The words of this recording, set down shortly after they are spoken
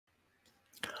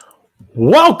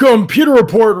Welcome, Pewter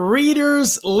Report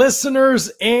readers,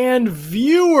 listeners, and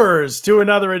viewers to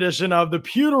another edition of the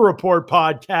Pewter Report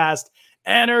podcast,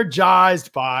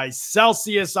 energized by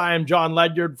Celsius. I am John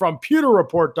Ledyard from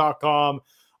pewterreport.com.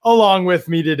 Along with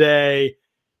me today,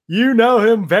 you know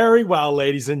him very well,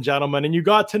 ladies and gentlemen, and you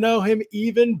got to know him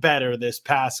even better this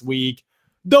past week.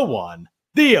 The one,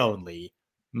 the only,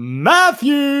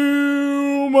 Matthew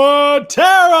Matera.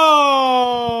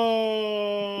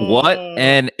 What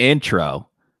an intro.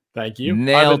 Thank you.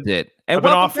 Nailed it. And I've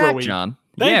been off welcome for a back, week. John.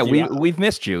 Thank you. We've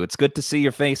missed you. It's good to see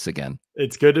your face again.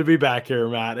 It's good to be back here,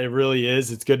 Matt. It really is.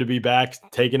 It's good to be back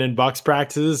taking in Bucs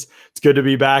practices. It's good to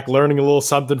be back learning a little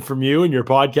something from you and your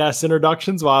podcast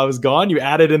introductions while I was gone. You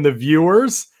added in the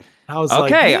viewers. I was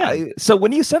okay. So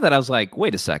when you said that, I was like,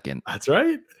 wait a second. That's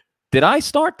right. Did I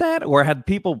start that, or had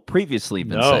people previously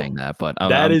been saying that? But I'm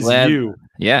glad. You.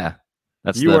 Yeah.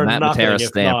 That's you the Matt Matera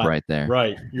stamp right there.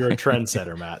 Right. You're a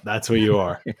trendsetter, Matt. That's what you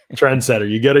are. Trendsetter.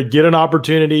 You got to get an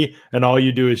opportunity, and all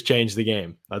you do is change the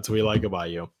game. That's what we like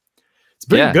about you. It's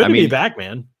been good to be back,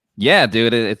 man. Yeah,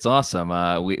 dude. It's awesome.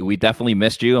 We definitely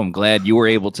missed you. I'm glad you were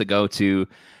able to go to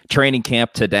training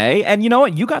camp today. And you know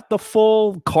what? You got the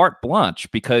full carte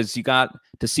blanche because you got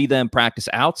to see them practice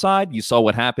outside. You saw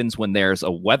what happens when there's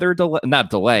a weather delay,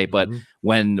 not delay, but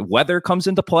when weather comes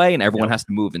into play and everyone has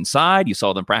to move inside. You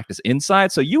saw them practice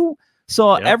inside. So you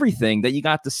saw everything that you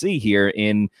got to see here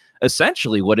in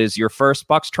essentially what is your first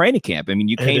Bucs training camp. I mean,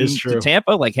 you came to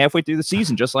Tampa like halfway through the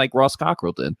season, just like Ross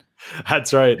Cockrell did.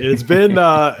 That's right. It's been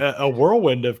a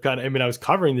whirlwind of I was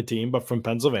covering the team, but from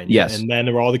Pennsylvania. Yes. And then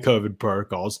there were all the COVID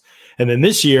protocols. And then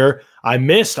this year I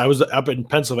was up in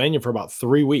Pennsylvania for about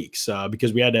 3 weeks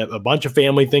because we had a bunch of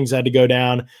family things had to go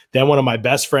down. Then one of my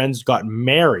best friends got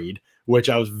married, which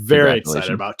I was very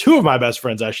excited about. Two of my best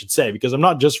friends, I should say, because I'm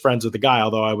not just friends with the guy,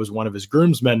 although I was one of his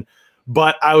groomsmen,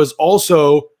 but I was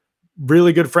also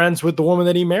really good friends with the woman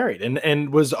that he married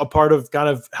and was a part of kind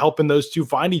of helping those two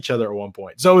find each other at one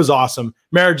point. So it was awesome.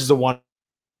 Marriage is it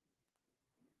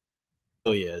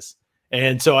really is.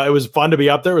 And so it was fun to be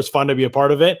up there. It was fun to be a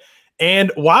part of it.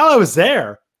 And while I was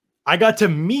there, I got to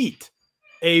meet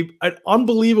an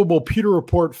unbelievable Pewter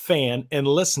Report fan and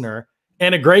listener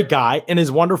and a great guy and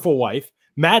his wonderful wife.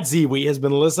 Matt Ziwi has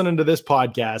been listening to this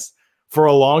podcast for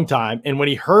a long time. And when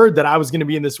he heard that I was going to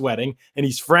be in this wedding and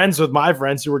he's friends with my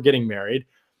friends who were getting married,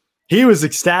 he was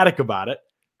ecstatic about it.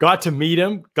 Got to meet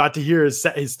him, got to hear his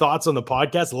thoughts on the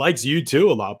podcast. Likes you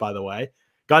too a lot, by the way.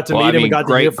 Got to meet him and got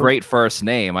to hear from great first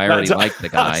name. I already like the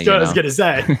guy. That's what I was going to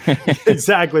say.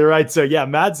 Exactly right. So yeah,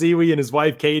 Matt Ziwi and his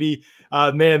wife, Katie,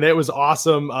 man, it was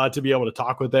awesome to be able to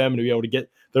talk with them and to be able to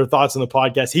get their thoughts on the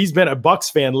podcast. He's been a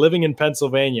Bucs fan living in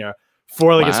Pennsylvania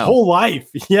for his whole life.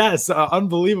 Yes.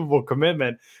 Unbelievable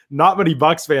commitment. Not many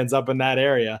Bucs fans up in that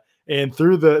area. And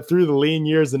through the lean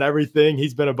years and everything,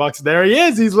 he's been a Bucs. There he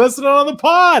is. He's listening on the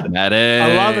pod. Matt,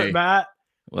 I love it, Matt.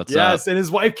 What's up? And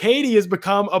his wife, Katie, has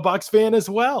become a Bucs fan as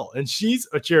well. And she's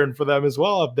cheering for them as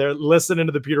well up there, listening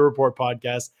to the Pewter Report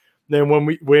podcast. And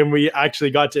then when we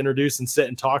actually got to introduce and sit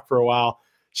and talk for a while,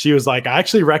 she was like, I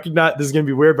actually recognize, this is going to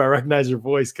be weird, but I recognize your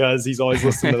voice because he's always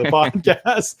listening to the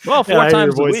podcast. Well, 4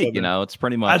 times a week, it's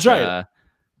pretty much, that's right.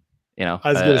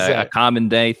 A common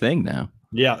day thing now.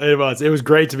 Yeah, it was. It was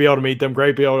great to be able to meet them.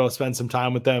 Great to be able to spend some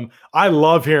time with them. I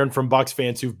love hearing from Bucs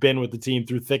fans who've been with the team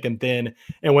through thick and thin.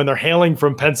 And when they're hailing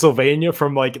from Pennsylvania,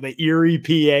 from like the Erie,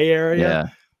 PA area,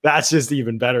 that's just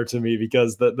even better to me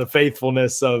because the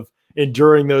faithfulness of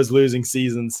enduring those losing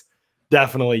seasons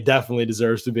definitely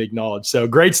deserves to be acknowledged. So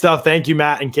great stuff. Thank you,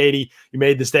 Matt and Katie. You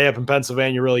made the stay up in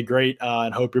Pennsylvania really great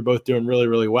and hope you're both doing really,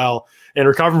 really well and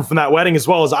recovering from that wedding as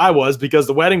well as I was, because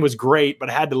the wedding was great, but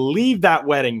I had to leave that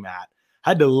wedding, Matt.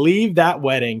 Had to leave that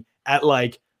wedding at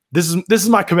this is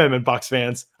my commitment, Bucs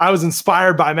fans. I was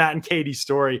inspired by Matt and Katie's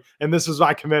story, and this was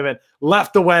my commitment.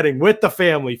 Left the wedding with the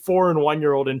family, 4 and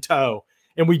 1-year-old in tow,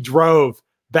 and we drove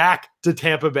back to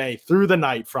Tampa Bay through the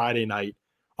night, Friday night,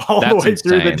 all the way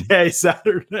through the day,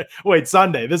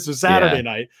 Sunday. This was Saturday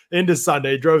night into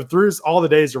Sunday. Drove through all the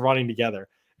days of running together,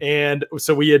 and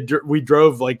so we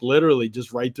drove literally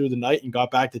just right through the night and got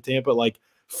back to Tampa at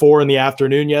 4 in the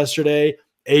afternoon yesterday.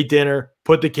 Ate dinner,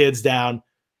 put the kids down,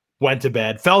 went to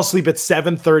bed, fell asleep at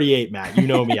 7:38, Matt. You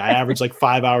know me. I average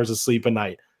 5 hours of sleep a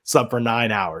night. Slept for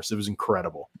 9 hours. It was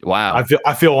incredible. Wow. I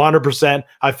feel 100%.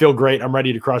 I feel great. I'm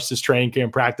ready to crush this training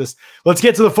camp practice. Let's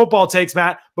get to the football takes,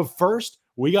 Matt. But first,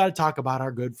 we got to talk about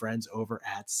our good friends over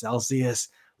at Celsius.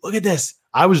 Look at this.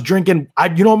 I was drinking.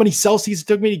 You know how many Celsius it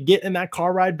took me to get in that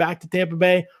car ride back to Tampa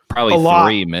Bay? Probably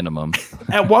 3 minimum.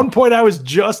 At one point, I was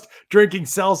just drinking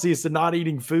Celsius and not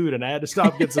eating food, and I had to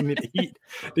stop, get something to eat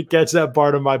to catch that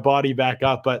part of my body back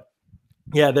up. But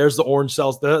Yeah, there's the orange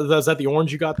cells. Is that the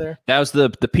orange you got there? That was the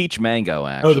peach mango,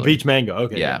 actually. Oh, the peach mango.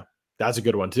 Okay, yeah. That's a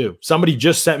good one too. Somebody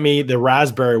just sent me the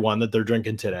raspberry one that they're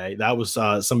drinking today. That was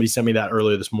somebody sent me that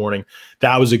earlier this morning.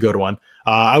 That was a good one.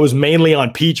 I was mainly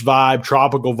on peach vibe,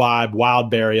 tropical vibe,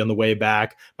 wild berry on the way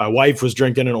back. My wife was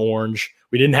drinking an orange.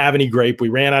 We didn't have any grape. We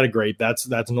ran out of grape.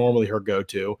 That's normally her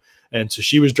go-to. And so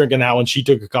she was drinking that one. She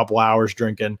took a couple hours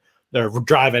drinking, or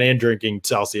driving and drinking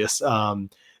Celsius.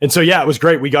 And so, yeah, it was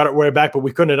great. We got it way back, but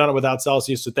we couldn't have done it without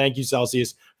Celsius. So thank you,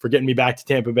 Celsius, for getting me back to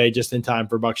Tampa Bay just in time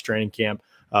for Bucs training camp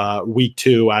week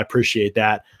 2. I appreciate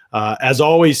that. As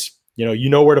always, you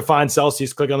know where to find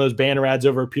Celsius. Click on those banner ads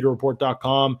over at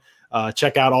pewterreport.com.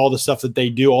 Check out all the stuff that they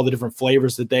do, all the different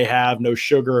flavors that they have. No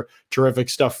sugar, terrific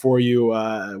stuff for you.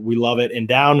 We love it. And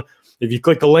down, if you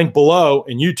click the link below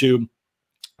in YouTube,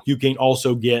 you can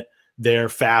also get their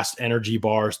fast energy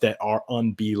bars that are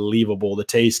unbelievable. The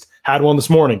taste. Had one this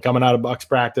morning coming out of Bucs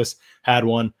practice. Had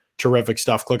one. Terrific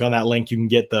stuff. Click on that link. You can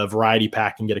get the variety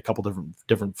pack and get a couple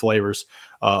different flavors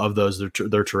of those.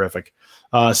 They're terrific.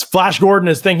 Flash Gordon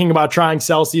is thinking about trying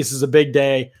Celsius. Is a big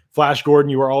day. Flash Gordon,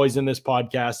 you were always in this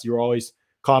podcast. You were always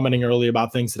commenting early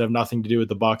about things that have nothing to do with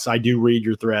the Bucs. I do read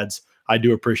your threads. I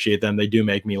do appreciate them. They do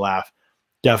make me laugh.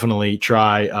 Definitely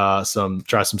try some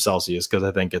Celsius, because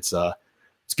I think it's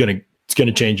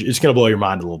gonna change. It's gonna blow your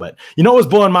mind a little bit. You know what's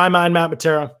blowing my mind, Matt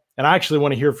Matera? And I actually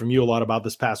want to hear from you a lot about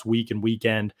this past week and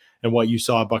weekend and what you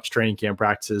saw at Bucs training camp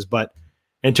practices. But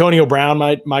Antonio Brown,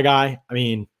 my guy, I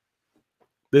mean,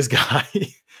 this guy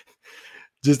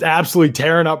just absolutely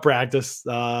tearing up practice.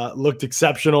 Looked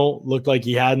exceptional. Looked like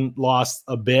he hadn't lost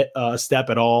a step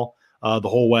at all the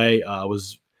whole way.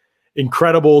 Was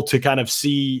incredible to kind of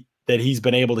see that he's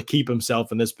been able to keep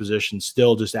himself in this position,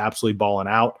 still just absolutely balling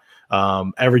out.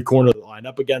 Every corner that lined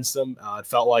up against him, it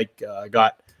felt like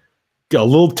got a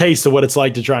little taste of what it's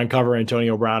like to try and cover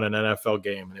Antonio Brown in an NFL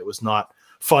game, and it was not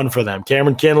fun for them.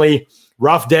 Cameron Kinley,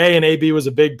 rough day, and AB was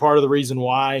a big part of the reason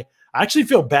why. I actually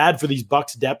feel bad for these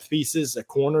Bucs depth pieces at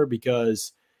corner,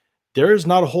 because there's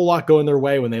not a whole lot going their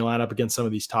way when they line up against some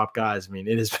of these top guys. I mean,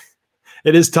 it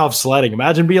is tough sledding.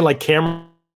 Imagine being like Cameron,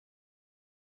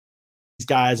 these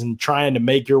guys, and trying to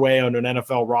make your way on an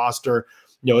NFL roster.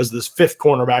 As this fifth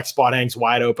cornerback spot hangs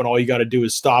wide open, all you got to do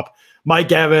is stop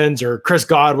Mike Evans or Chris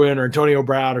Godwin or Antonio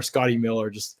Brown or Scotty Miller,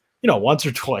 just, once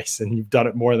or twice, and you've done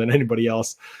it more than anybody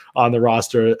else on the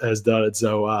roster has done it.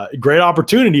 So great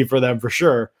opportunity for them for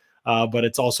sure. But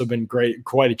it's also been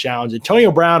quite a challenge.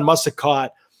 Antonio Brown must have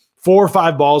caught 4 or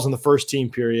 5 balls in the first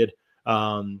team period,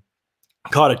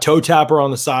 caught a toe tapper on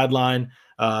the sideline,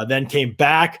 then came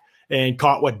back and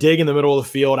caught what dig in the middle of the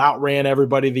field, outran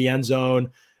everybody to the end zone,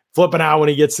 flipping out when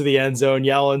he gets to the end zone,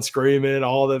 yelling, screaming,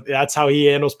 that's how he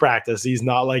handles practice. He's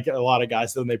not like a lot of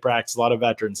guys when they practice, a lot of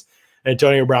veterans.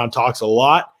 Antonio Brown talks a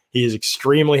lot. He is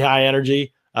extremely high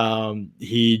energy.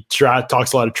 He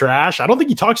talks a lot of trash. I don't think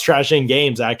he talks trash in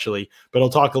games actually, but he'll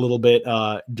talk a little bit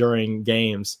during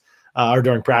games or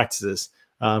during practices.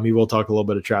 He will talk a little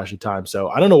bit of trash at times. So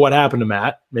I don't know what happened to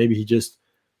Matt. Maybe he just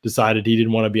decided he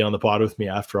didn't want to be on the pod with me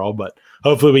after all, but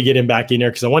hopefully we get him back in there,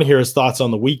 because I want to hear his thoughts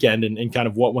on the weekend and kind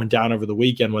of what went down over the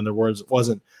weekend when there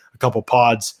wasn't a couple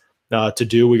pods to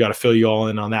do. We got to fill you all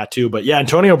in on that too. But yeah,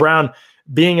 Antonio Brown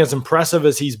being as impressive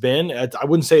as he's been, I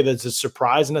wouldn't say that's a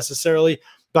surprise necessarily,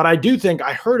 but I do think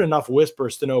I heard enough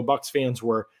whispers to know Bucs fans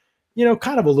were,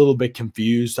 kind of a little bit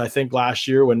confused. I think last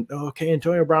year when,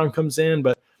 Antonio Brown comes in,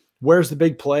 but where's the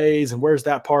big plays and where's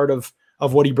that part of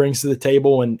what he brings to the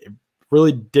table? And it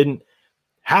really didn't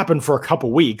happen for a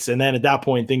couple weeks. And then at that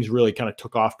point, things really kind of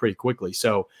took off pretty quickly.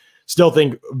 So still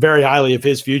think very highly of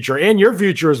his future and your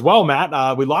future as well,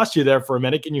 Matt. We lost you there for a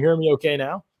minute. Can you hear me okay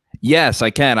now? Yes, I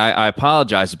can. I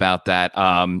apologize about that.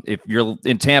 If you're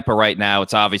in Tampa right now,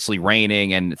 it's obviously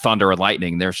raining and thunder and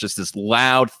lightning. There's just this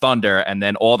loud thunder, and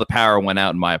then all the power went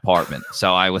out in my apartment.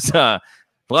 So I was,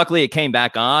 luckily it came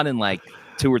back on in like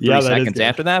 2 or 3 seconds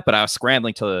after that, but I was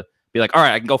scrambling to be like, all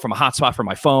right, I can go from a hotspot for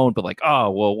my phone, but like, oh,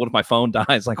 well, what if my phone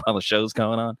dies like while the show's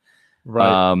going on?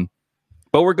 Right.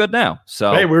 But we're good now.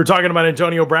 So hey, we were talking about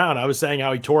Antonio Brown. I was saying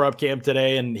how he tore up camp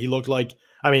today, and he looked like,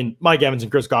 Mike Evans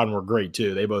and Chris Godwin were great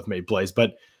too. They both made plays,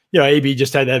 but AB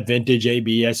just had that vintage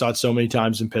AB. I saw it so many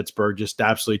times in Pittsburgh, just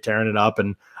absolutely tearing it up.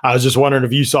 And I was just wondering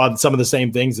if you saw some of the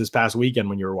same things this past weekend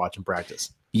when you were watching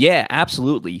practice. Yeah,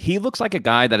 absolutely. He looks like a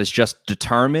guy that is just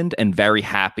determined and very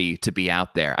happy to be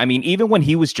out there. Even when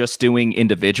he was just doing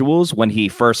individuals, when he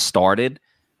first started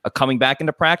coming back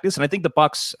into practice, and I think the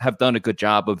Bucs have done a good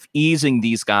job of easing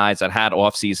these guys that had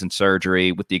off-season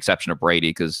surgery, with the exception of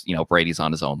Brady, because, Brady's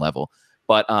on his own level.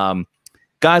 But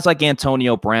guys like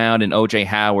Antonio Brown and OJ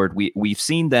Howard, we've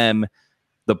seen them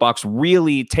the Bucs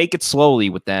really take it slowly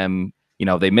with them. You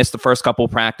know, they missed the first couple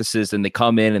of practices, and they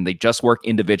come in and they just work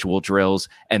individual drills,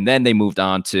 and then they moved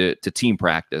on to team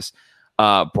practice.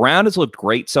 Brown has looked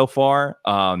great so far.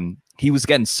 He was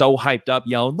getting so hyped up,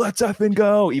 yelling, "Let's effing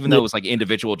go!" Even though it was like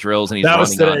individual drills and he's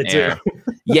running on air.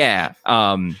 Yeah.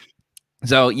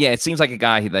 So yeah, it seems like a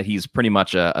guy that he's pretty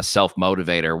much a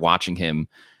self-motivator, watching him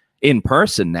in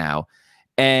person now.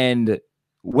 And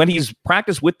when he's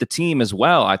practiced with the team as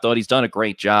well, I thought he's done a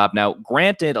great job. Now,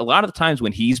 granted, a lot of the times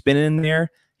when he's been in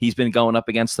there, he's been going up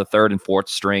against the third and fourth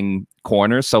string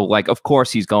corners. So, like, of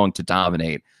course, he's going to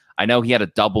dominate. I know he had a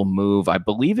double move. I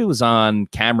believe it was on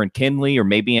Cameron Kinley or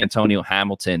maybe Antonio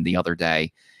Hamilton the other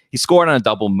day. He scored on a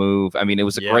double move. I mean, it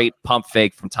was a great pump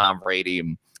fake from Tom Brady.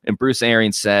 And Bruce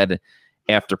Arians said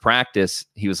after practice,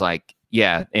 he was like,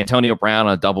 yeah, Antonio Brown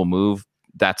on a double move,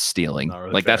 that's stealing.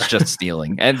 Really like fair. That's just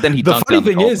stealing. And then he dunked on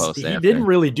the goalpost. He didn't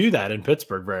really do that in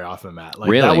Pittsburgh very often, Matt.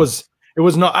 Like really? It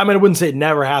was not, I mean, I wouldn't say it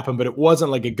never happened, but it wasn't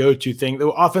like a go-to thing. The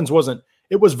offense wasn't,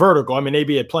 it was vertical. I mean,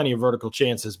 maybe he had plenty of vertical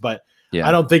chances, but I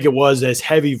don't think it was as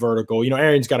heavy vertical. You know,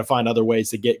 Aaron's got to find other ways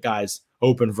to get guys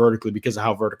open vertically because of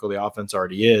how vertical the offense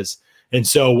already is. And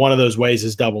so one of those ways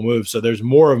is double move. So there's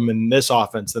more of them in this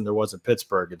offense than there was in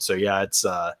Pittsburgh. And so, yeah, it's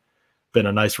been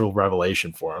a nice real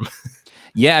revelation for him.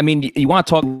 Yeah, I mean, you want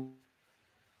to talk.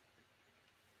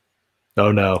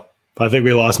 Oh, no. I think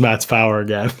we lost Matt's power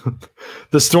again.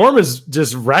 The storm is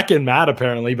just wrecking Matt,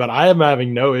 apparently, but I am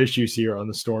having no issues here on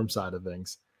the storm side of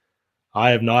things.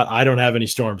 I don't have any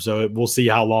storm, so we'll see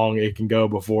how long it can go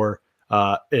before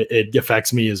it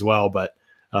affects me as well, but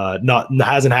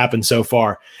hasn't happened so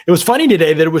far. It was funny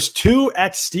today that it was two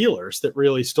ex-Steelers that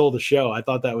really stole the show. I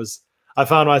thought I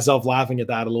found myself laughing at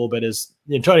that a little bit. As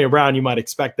Antonio Brown, you might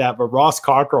expect that, but Ross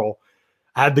Cockrell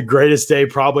had the greatest day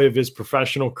probably of his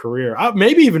professional career,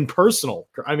 maybe even personal.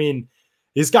 I mean,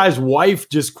 this guy's wife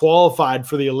just qualified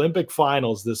for the Olympic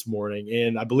finals this morning,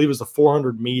 and I believe it was the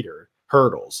 400-meter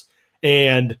hurdles.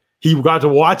 And he got to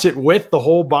watch it with the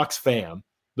whole Bucs fam,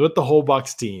 with the whole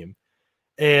Bucs team.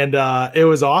 And it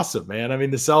was awesome, man. I mean,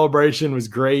 the celebration was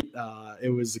great. It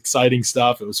was exciting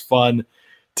stuff. It was fun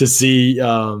to see.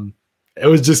 It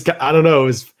was just, I don't know,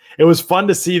 it was fun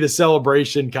to see the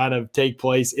celebration kind of take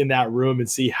place in that room and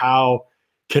see how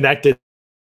connected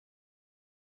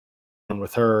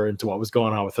with her and to what was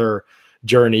going on with her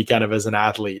journey kind of as an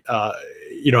athlete.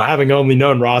 Having only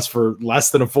known Ross for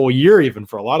less than a full year, even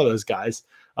for a lot of those guys,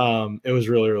 it was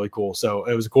really, really cool. So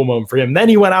it was a cool moment for him. Then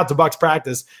he went out to Bucs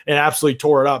practice and absolutely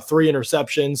tore it up. 3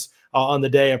 interceptions on the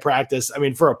day of practice. I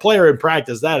mean, for a player in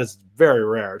practice, that is very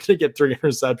rare to get 3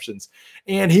 interceptions.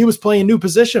 And he was playing new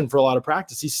position for a lot of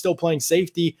practice. He's still playing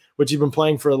safety, which he's been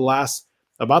playing for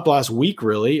about the last week,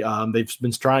 really. They've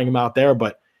been trying him out there,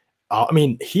 but I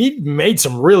mean, he made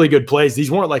some really good plays.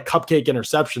 These weren't like cupcake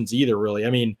interceptions either, really. I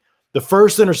mean, the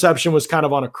first interception was kind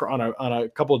of on a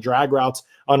couple of drag routes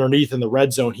underneath in the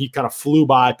red zone. He kind of flew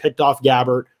by, picked off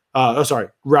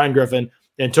Ryan Griffin,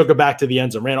 and took it back to the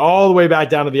end zone, ran all the way back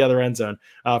down to the other end zone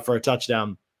for a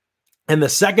touchdown. And the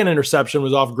second interception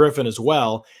was off Griffin as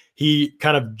well. He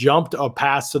kind of jumped a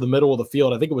pass to the middle of the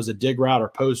field. I think it was a dig route or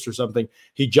post or something.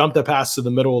 He jumped a pass to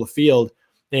the middle of the field,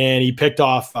 and he picked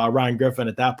off Ryan Griffin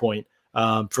at that point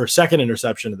for a second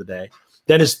interception of the day.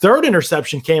 Then his third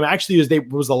interception came actually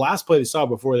was the last play they saw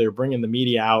before they were bringing the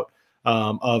media out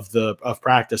of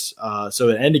practice. So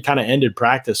it ended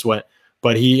practice.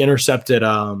 But he intercepted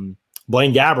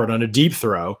Blaine Gabbert on a deep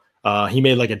throw. He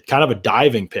made like a kind of a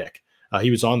diving pick.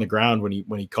 He was on the ground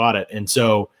when he caught it, and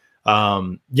so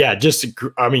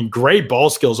great ball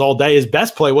skills all day. His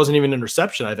best play wasn't even an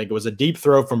interception. I think it was a deep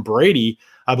throw from Brady,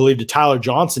 I believe, to Tyler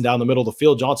Johnson down the middle of the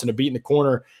field. Johnson had beaten the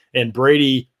corner, and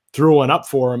Brady threw one up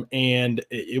for him, and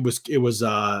it was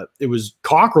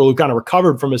Cockrell who kind of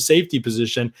recovered from his safety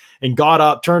position and got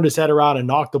up, turned his head around, and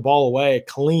knocked the ball away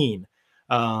clean.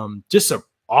 Just an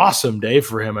awesome day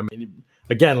for him. I mean,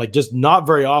 again, like just not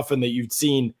very often that you've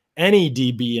seen any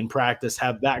DB in practice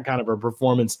have that kind of a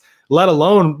performance, let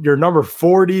alone your number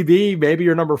 4 DB, maybe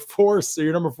your number 4, so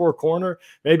your number 4 corner,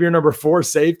 maybe your number 4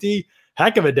 safety.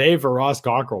 Heck of a day for Ross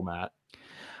Cockrell, Matt.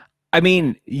 I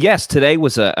mean, yes, today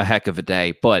was a heck of a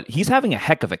day, but he's having a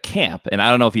heck of a camp. And I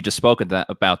don't know if you just spoke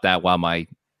about that while my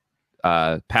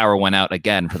power went out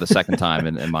again for the second time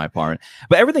in my apartment.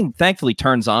 But everything thankfully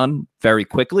turns on very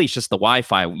quickly. It's just the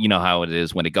Wi-Fi. You know how it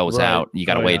is when it goes out. You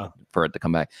got to wait for it to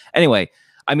come back. Anyway,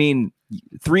 I mean,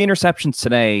 3 interceptions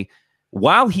today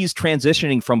while he's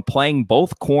transitioning from playing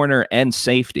both corner and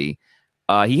safety.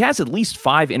 He has at least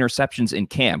 5 interceptions in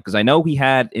camp, because I know he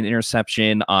had an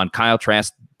interception on Kyle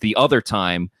Trask the other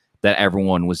time that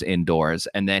everyone was indoors.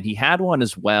 And then he had one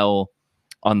as well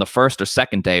on the first or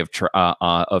second day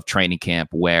of training camp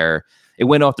where it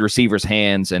went off the receiver's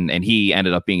hands and he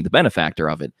ended up being the benefactor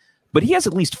of it. But he has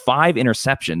at least 5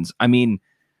 interceptions. I mean,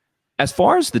 as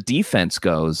far as the defense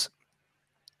goes,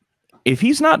 if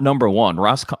he's not number one,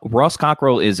 Ross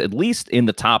Cockrell is at least in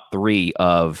the top 3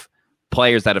 of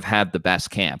players that have had the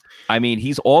best camp. I mean,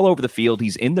 he's all over the field.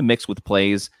 He's in the mix with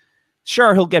plays.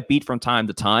 Sure, he'll get beat from time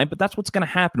to time, but that's what's going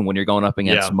to happen when you're going up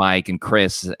against Mike and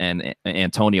Chris and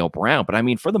Antonio Brown. But I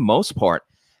mean, for the most part,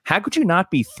 how could you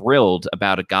not be thrilled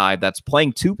about a guy that's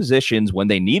playing 2 positions when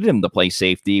they needed him to play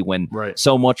safety, when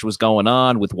so much was going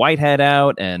on with Whitehead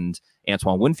out and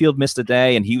Antoine Winfield missed a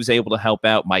day, and he was able to help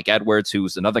out Mike Edwards,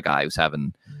 who's another guy who's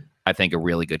having, I think, a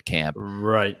really good camp.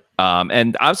 Right.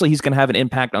 And obviously he's going to have an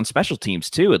impact on special teams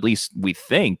too, at least we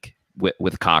think,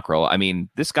 with Cockrell. I mean,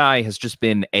 this guy has just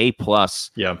been A+,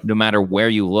 no matter where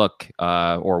you look,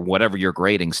 or whatever your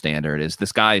grading standard is.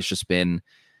 This guy has just been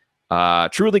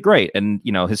truly great. And,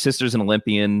 you know, his sister's an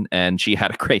Olympian, and she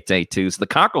had a great day too. So the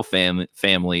Cockrell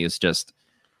family is just,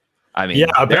 I mean,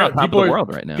 they're on top of the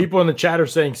world right now. People in the chat are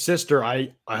saying sister.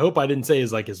 I hope I didn't say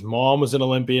his mom was an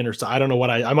Olympian, or I don't know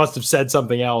what I must have said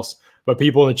something else. But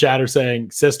people in the chat are saying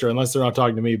sister, unless they're not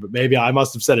talking to me. But maybe I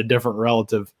must have said a different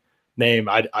relative name.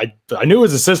 I knew it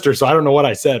was a sister, so I don't know what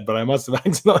I said, but I must have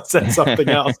accidentally said something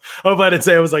else. I hope I didn't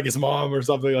say it was like his mom or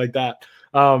something like that.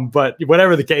 But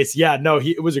whatever the case,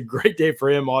 it was a great day for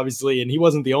him, obviously, and he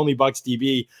wasn't the only Bucs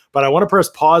DB. But I want to press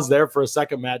pause there for a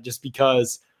second, Matt, just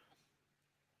because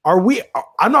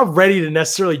I'm not ready to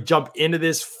necessarily jump into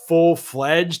this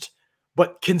full-fledged,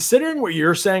 but considering what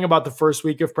you're saying about the first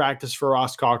week of practice for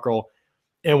Ross Cockrell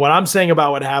and what I'm saying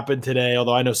about what happened today,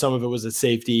 although I know some of it was at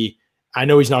safety, I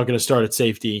know he's not going to start at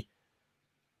safety,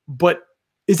 but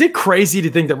is it crazy to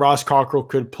think that Ross Cockrell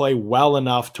could play well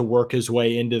enough to work his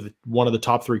way into one of the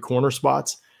top 3 corner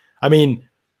spots? I mean,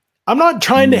 I'm not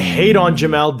trying to hate on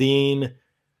Jamel Dean,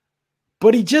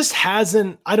 but he just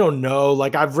hasn't. I don't know.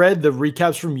 Like, I've read the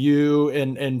recaps from you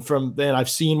and from then I've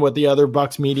seen what the other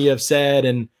Bucs media have said,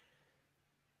 and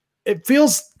it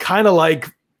feels kind of like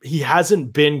he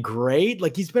hasn't been great.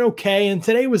 Like, he's been okay, and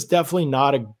today was definitely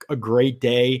not a great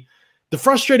day. The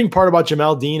frustrating part about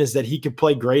Jamel Dean is that he could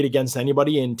play great against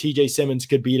anybody, and TJ Simmons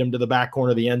could beat him to the back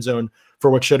corner of the end zone for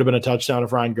what should have been a touchdown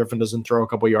if Ryan Griffin doesn't throw a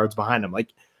couple yards behind him. Like,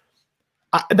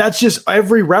 that's just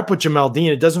every rep with Jamel Dean.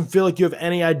 It doesn't feel like you have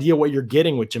any idea what you're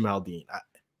getting with Jamel Dean.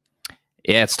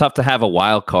 Yeah, it's tough to have a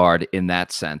wild card in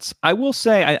that sense. I will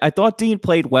say I thought Dean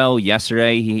played well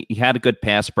yesterday. He had a good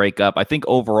pass breakup. I think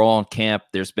overall in camp,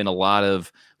 there's been a lot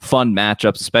of fun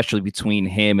matchups, especially between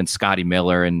him and Scotty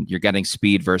Miller, and you're getting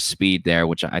speed versus speed there,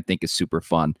 which I think is super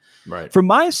fun. Right. For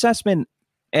my assessment,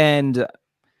 and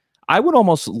I would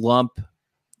almost lump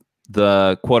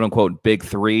the quote-unquote big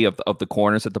 3 of the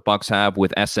corners that the Bucs have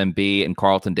with SMB and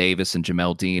Carlton Davis and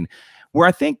Jamel Dean, where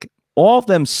I think all of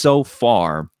them so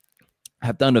far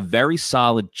have done a very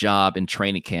solid job in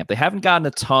training camp. They haven't gotten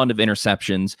a ton of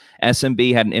interceptions.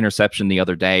 SMB had an interception the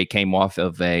other day, came off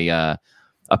of a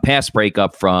pass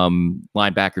breakup from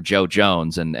linebacker Joe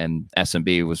Jones, and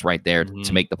SMB was right there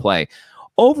to make the play.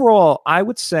 Overall, I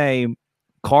would say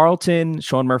Carlton,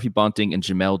 Sean Murphy-Bunting, and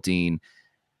Jamel Dean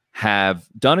have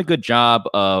done a good job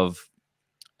of,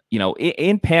 you know,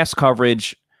 in pass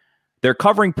coverage. They're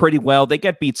covering pretty well. They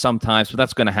get beat sometimes, but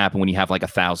that's going to happen when you have like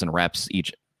 1,000 reps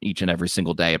each and every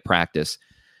single day at practice.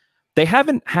 They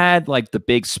haven't had like the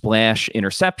big splash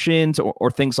interceptions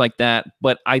or things like that,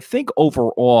 but I think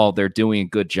overall they're doing a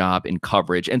good job in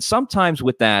coverage. And sometimes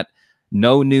with that,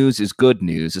 no news is good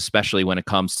news, especially when it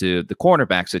comes to the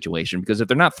cornerback situation, because if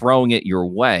they're not throwing it your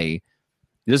way,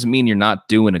 it doesn't mean you're not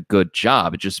doing a good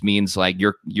job. It just means like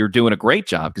you're doing a great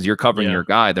job because you're covering your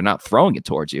guy. They're not throwing it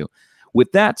towards you.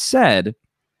 With that said,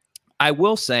 I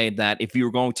will say that if you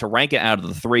were going to rank it out of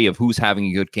the 3 of who's having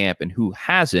a good camp and who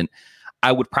hasn't,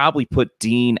 I would probably put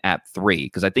Dean at 3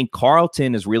 because I think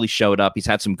Carlton has really showed up. He's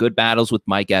had some good battles with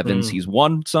Mike Evans. He's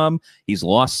won some. He's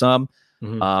lost some.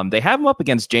 They have him up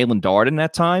against Jalen Darden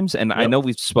at times, and I know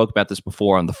we've spoke about this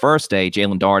before on the first day.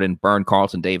 Jalen Darden burned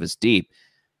Carlton Davis deep.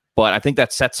 But I think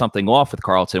that set something off with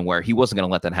Carlton where he wasn't going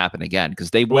to let that happen again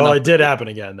because they went. Well, it did happen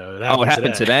again though. It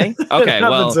happened today. Okay,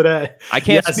 well, today. I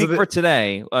can't speak for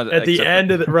today. At the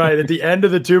end of the at the end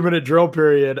of the 2-minute drill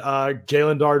period,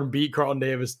 Jalen Darden beat Carlton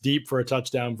Davis deep for a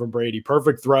touchdown from Brady.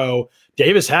 Perfect throw.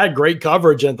 Davis had great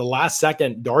coverage, and at the last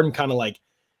second, Darden kind of like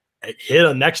hit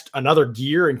another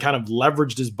gear and kind of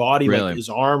leveraged his body, like his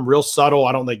arm, real subtle.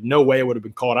 I don't think no way it would have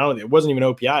been called. I don't think it wasn't even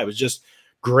OPI. It was just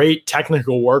great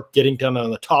technical work, getting down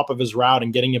on the top of his route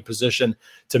and getting in position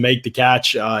to make the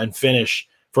catch and finish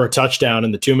for a touchdown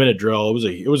in the 2-minute drill.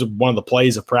 It was one of the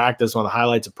plays of practice, one of the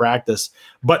highlights of practice.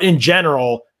 But in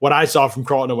general, what I saw from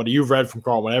Carlton and what you've read from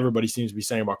Carlton, what everybody seems to be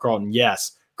saying about Carlton,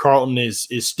 yes, Carlton is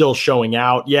still showing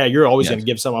out. Yeah, you're always going to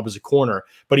give some up as a corner,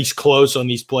 but he's close on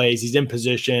these plays. He's in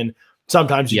position.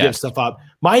 Sometimes you give stuff up.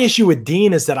 My issue with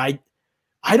Dean is that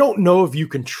I don't know if you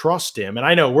can trust him. And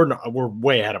I know we're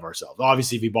way ahead of ourselves.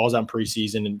 Obviously, if he balls out in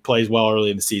preseason and plays well early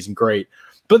in the season, great.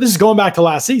 But this is going back to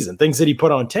last season, things that he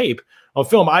put on tape, on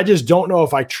film. I just don't know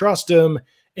if I trust him.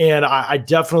 And I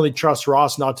definitely trust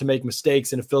Ross not to make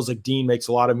mistakes. And it feels like Dean makes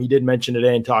a lot of them. He did mention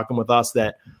today and talking with us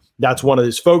that that's one of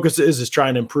his focuses, is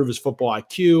trying to improve his football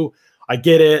IQ. I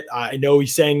get it. I know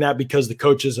he's saying that because the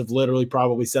coaches have literally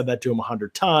probably said that to him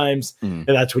 100 times, and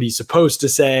that's what he's supposed to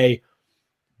say.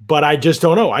 But I just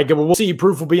don't know. We'll see.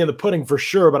 Proof will be in the pudding for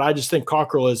sure. But I just think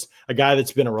Cockrell is a guy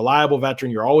that's been a reliable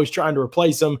veteran. You're always trying to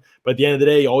replace him, but at the end of the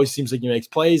day, he always seems like he makes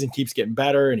plays and keeps getting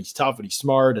better. And he's tough and he's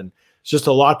smart, and it's just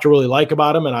a lot to really like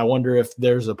about him. And I wonder if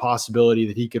there's a possibility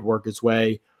that he could work his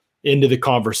way into the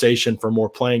conversation for more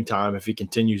playing time if he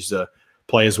continues to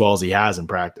play as well as he has in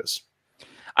practice.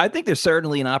 I think there's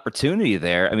certainly an opportunity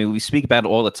there. I mean, we speak about it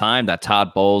all the time that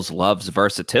Todd Bowles loves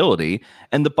versatility,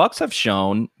 and the Bucs have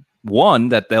shown, one,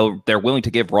 that they're willing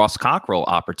to give Ross Cockrell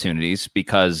opportunities,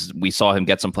 because we saw him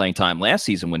get some playing time last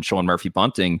season when Sean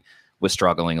Murphy-Bunting was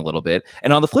struggling a little bit.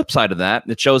 And on the flip side of that,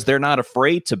 it shows they're not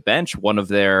afraid to bench one of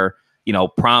their,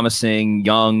 promising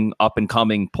young up and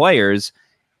coming players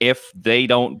if they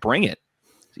don't bring it.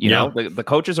 You know, the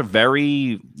coaches are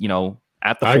very,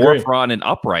 at the forefront and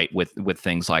upright with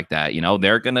things like that.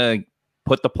 They're going to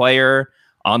put the player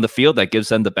on the field that gives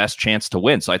them the best chance to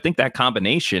win. So I think that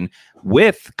combination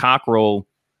with Cockrell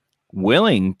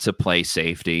willing to play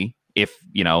safety, if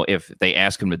they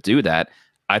ask him to do that,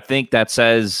 I think that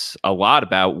says a lot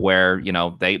about where,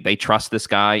 they trust this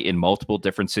guy in multiple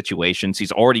different situations.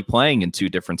 He's already playing in 2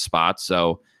 different spots.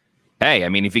 So, hey, I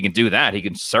mean, if he can do that, he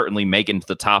can certainly make it into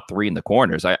the top 3 in the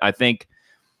corners. I think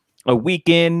a week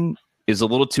in is a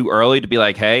little too early to be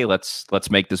like, hey, let's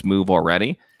make this move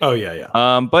already. Oh, yeah.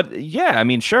 But yeah, I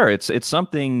mean, sure, it's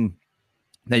something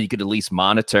that you could at least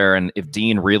monitor. And if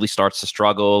Dean really starts to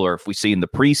struggle, or if we see in the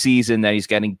preseason that he's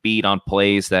getting beat on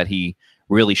plays that he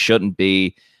really shouldn't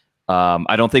be,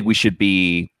 I don't think we should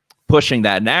be pushing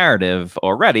that narrative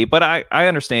already. But I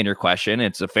understand your question.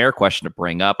 It's a fair question to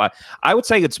bring up. I would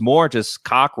say it's more just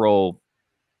Cockrell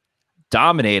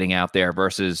dominating out there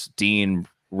versus Dean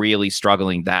really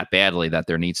struggling that badly that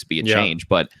there needs to be a change.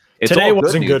 But today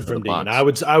wasn't good from Dean. I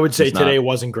would say today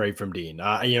wasn't great from Dean.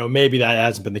 Maybe that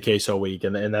hasn't been the case all week,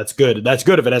 and that's good. That's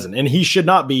good if it hasn't. And he should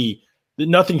not be.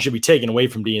 Nothing should be taken away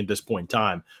from Dean at this point in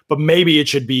time. But maybe it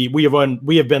should be. We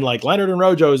have been like Leonard and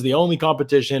Rojo is the only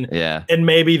competition. Yeah. And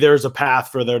maybe there's a path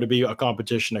for there to be a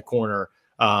competition at corner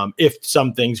if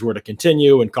some things were to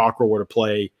continue and Cockrell were to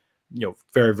play,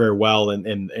 very, very well in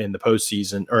the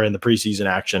postseason or in the preseason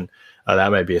action.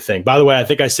 That might be a thing. By the way, I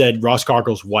think I said Ross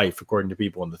Cockrell's wife, according to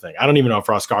people in the thing. I don't even know if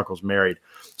Ross Cockrell's married.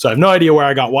 So I have no idea where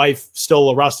I got wife. Still a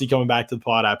little rusty coming back to the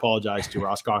pod. I apologize to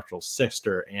Ross Cockrell's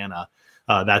sister, Anna.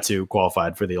 That's who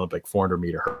qualified for the Olympic 400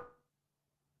 meter.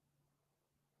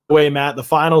 Way, Matt, the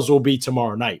finals will be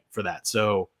tomorrow night for that.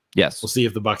 So yes, we'll see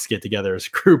if the Bucs get together as a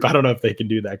group. I don't know if they can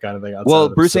do that kind of thing. Well,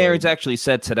 Bruce Arians actually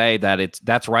said today that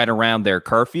that's right around their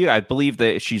curfew. I believe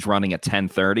that she's running at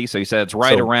 10:30. So he said it's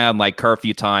right around like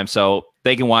curfew time. So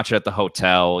they can watch it at the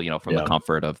hotel, from the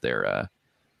comfort of their,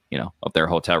 of their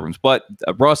hotel rooms. But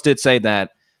Ross did say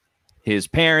that his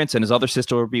parents and his other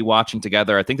sister will be watching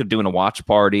together. I think they're doing a watch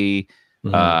party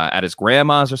at his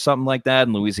grandma's or something like that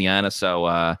in Louisiana.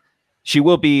 So she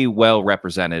will be well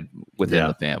represented within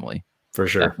the family. For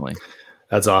sure. Definitely.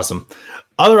 That's awesome.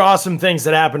 Other awesome things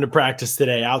that happened to practice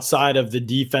today outside of the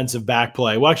defensive back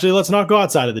play. Well, actually, let's not go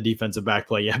outside of the defensive back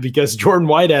play yet, because Jordan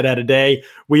Whitehead had a day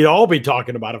we'd all be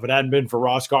talking about if it hadn't been for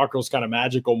Ross Cockrell's kind of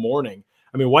magical morning.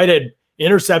 I mean, Whitehead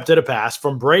intercepted a pass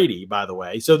from Brady, by the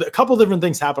way. So a couple different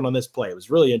things happened on this play. It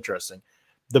was really interesting.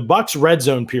 The Bucs red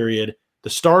zone period, the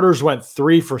starters went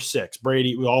 3 for 6.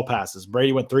 Brady, with all passes.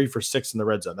 Brady went 3 for 6 in the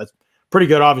red zone. That's pretty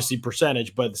good, obviously,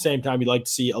 percentage, but at the same time, you'd like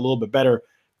to see a little bit better.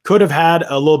 Could have had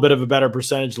a little bit of a better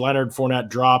percentage. Leonard Fournette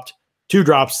dropped 2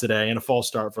 drops today and a false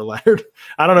start for Leonard.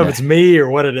 I don't know if it's me or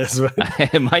what it is, but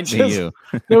it might be you.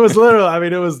 It was literally,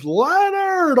 it was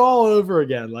Leonard all over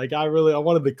again. Like I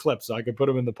wanted the clip so I could put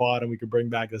him in the pod and we could bring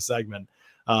back the segment.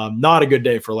 Not a good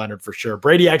day for Leonard for sure.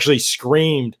 Brady actually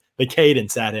screamed the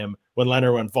cadence at him when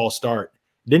Leonard went false start.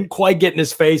 Didn't quite get in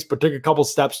his face, but took a couple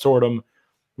steps toward him.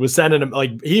 Was sending him,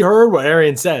 like he heard what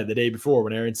Arian said the day before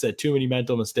when Arian said too many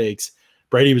mental mistakes.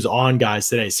 Brady was on guys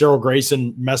today. Cyril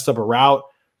Grayson messed up a route.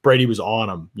 Brady was on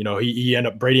him. You know,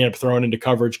 Brady ended up throwing into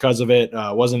coverage because of it.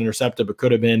 Wasn't intercepted, but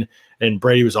could have been. And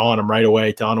Brady was on him right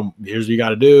away, telling him, here's what you got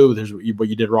to do. Here's what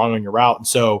you did wrong on your route. And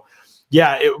so,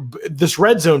 yeah, this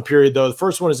red zone period, though, the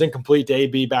first one is incomplete to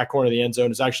AB, back corner of the end zone.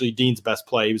 It's actually Dean's best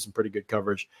play. He was in pretty good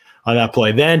coverage on that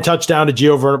play. Then touchdown to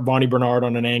Giovanni Bernard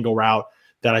on an angle route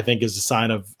that I think is a sign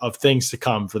of things to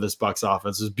come for this Bucs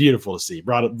offense. It was beautiful to see.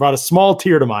 Brought a small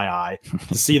tear to my eye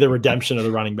to see the redemption of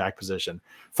the running back position.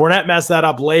 Fournette messed that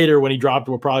up later when he dropped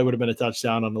what probably would have been a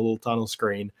touchdown on the little tunnel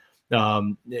screen.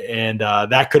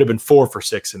 That could have been 4 for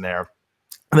 6 in there.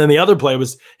 And then the other play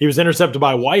was he was intercepted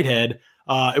by Whitehead.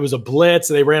 It was a blitz.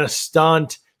 They ran a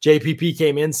stunt. JPP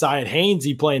came inside.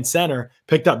 Hainsey playing center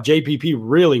picked up JPP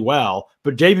really well,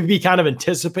 but JPP kind of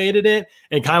anticipated it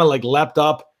and kind of like leapt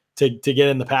up to get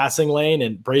in the passing lane,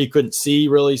 and Brady couldn't see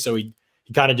really, so he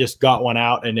kind of just got one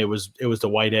out, and it was to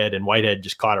Whitehead, and Whitehead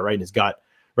just caught it right in his gut,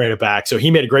 right it back. So he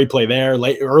made a great play there.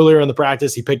 Earlier in the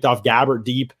practice, he picked off Gabbert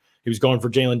deep. He was going for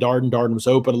Jalen Darden. Darden was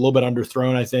open, a little bit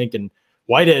underthrown, I think, and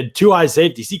Whitehead, 2 high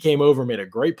safeties. He came over and made a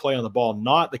great play on the ball.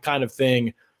 Not the kind of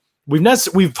thing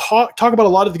we've talked about a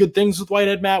lot of the good things with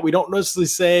Whitehead, Matt. We don't necessarily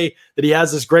say that he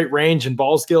has this great range and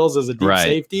ball skills as a deep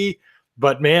safety,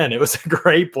 but man, it was a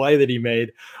great play that he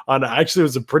made on. Actually, it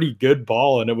was a pretty good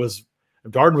ball, and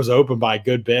Darden was open by a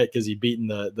good bit because he beaten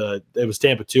it was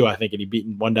Tampa 2, I think, and he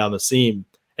beaten one down the seam.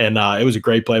 And it was a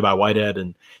great play by Whitehead,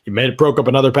 and he broke up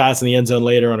another pass in the end zone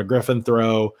later on a Griffin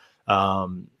throw.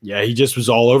 He just was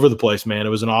all over the place, man.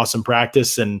 It was an awesome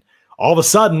practice, and all of a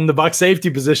sudden, the Bucs safety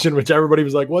position, which everybody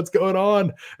was like, what's going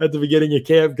on at the beginning of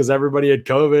camp because everybody had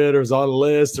COVID or was on a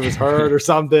list or was hurt or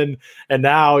something. And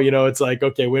now, it's like,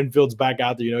 okay, Winfield's back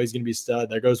out there. He's going to be stud.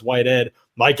 There goes Whitehead.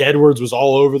 Mike Edwards was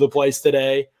all over the place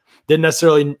today. Didn't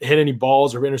necessarily hit any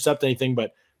balls or intercept anything,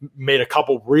 but made a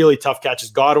couple really tough catches.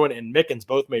 Godwin and Mickens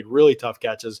both made really tough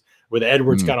catches with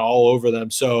Edwards kind of all over them.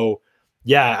 So,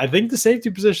 yeah, I think the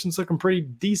safety position's looking pretty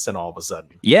decent all of a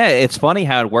sudden. Yeah, it's funny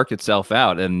how it worked itself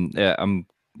out. And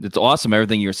it's awesome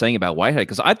everything you're saying about Whitehead,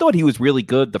 because I thought he was really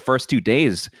good the first 2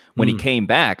 days when he came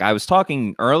back. I was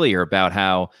talking earlier about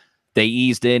how they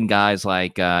eased in guys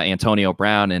like Antonio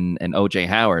Brown and O.J.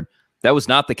 Howard. That was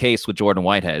not the case with Jordan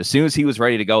Whitehead. As soon as he was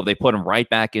ready to go, they put him right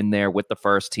back in there with the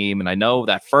first team. And I know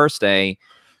that first day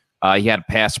he had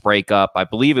a pass breakup. I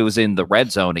believe it was in the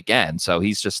red zone again. So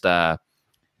he's just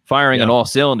firing on all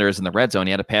cylinders in the red zone.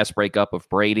 He had a pass breakup of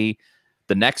Brady.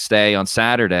 The next day on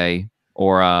Saturday,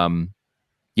 or I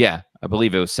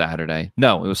believe it was Saturday.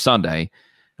 No, it was Sunday.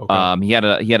 Okay. He had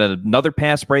another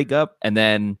pass breakup, and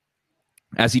then,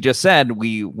 as he just said,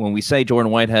 when we say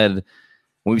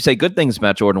good things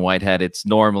about Jordan Whitehead, it's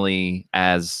normally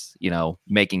as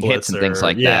making hits and things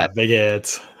like that. Yeah, big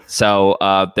hits. So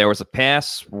there was a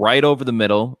pass right over the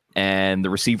middle, and the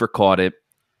receiver caught it.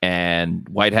 And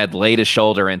Whitehead laid his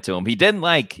shoulder into him. He didn't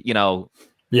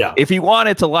if he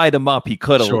wanted to light him up, he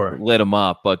could have lit him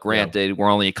up. But granted, we're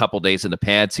only a couple days in the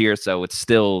pads here, so it's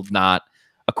still not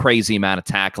a crazy amount of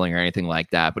tackling or anything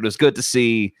like that. But it was good to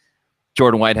see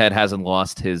Jordan Whitehead hasn't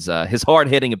lost his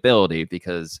hard-hitting ability,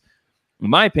 because,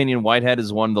 in my opinion, Whitehead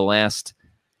is one of the last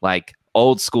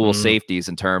old-school safeties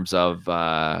in terms of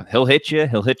he'll hit you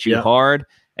hard.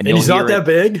 And he's not that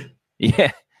big.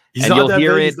 Yeah. You'll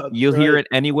hear it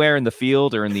anywhere in the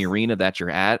field or in the arena that you're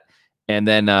at. And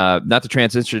then not to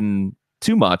transition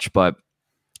too much, but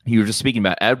you were just speaking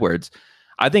about Edwards.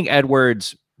 I think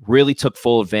Edwards really took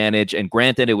full advantage. And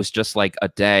granted, it was just like a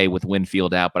day with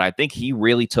Winfield out, but I think he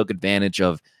really took advantage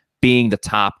of being the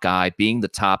top guy, being the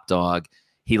top dog.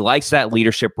 He likes that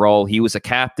leadership role. He was a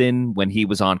captain when he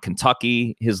was on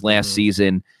Kentucky his last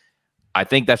season. I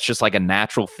think that's just like a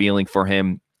natural feeling for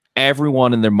him.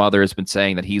 Everyone and their mother has been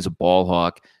saying that he's a ball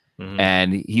hawk,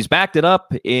 and he's backed it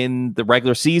up in the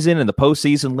regular season and the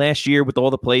postseason last year with all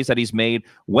the plays that he's made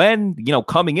when,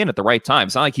 coming in at the right time.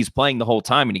 It's not like he's playing the whole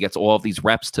time and he gets all of these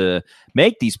reps to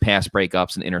make these pass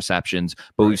breakups and interceptions,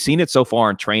 but we've seen it so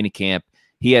far in training camp.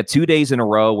 He had 2 days in a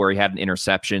row where he had an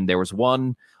interception. There was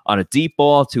one on a deep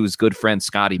ball to his good friend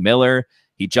Scotty Miller.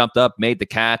 He jumped up, made the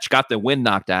catch, got the wind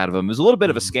knocked out of him. It was a little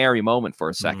bit of a scary moment for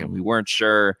a second. We weren't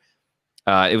sure.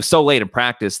 It was so late in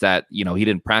practice that, he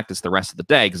didn't practice the rest of the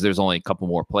day because there's only a couple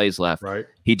more plays left. Right.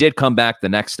 He did come back the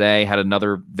next day, had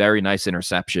another very nice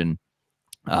interception.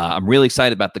 I'm really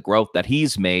excited about the growth that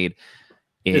he's made.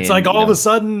 It's like all of a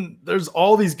sudden there's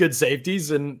all these good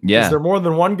safeties, and is there more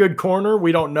than one good corner?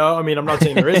 We don't know. I mean, I'm not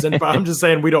saying there isn't, but I'm just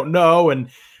saying we don't know. And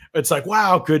it's like,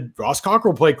 wow, could Ross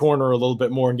Cockrell play corner a little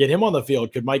bit more and get him on the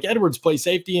field? Could Mike Edwards play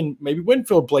safety and maybe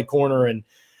Winfield play corner? And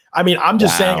I mean, I'm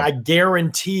just saying, I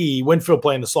guarantee Winfield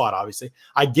playing the slot, obviously.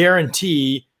 I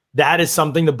guarantee that is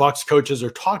something the Bucs coaches are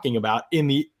talking about in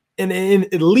the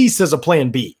at least as a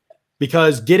plan B,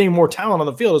 because getting more talent on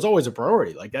the field is always a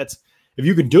priority. Like that's, if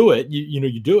you can do it,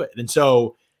 you do it. And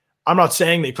so I'm not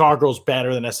saying that Cockrell's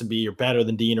better than SMB or better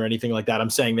than Dean or anything like that.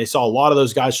 I'm saying they saw a lot of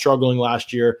those guys struggling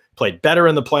last year, played better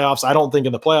in the playoffs. I don't think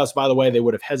in the playoffs, by the way, they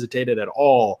would have hesitated at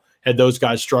all had those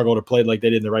guys struggled or played like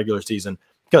they did in the regular season,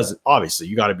 because obviously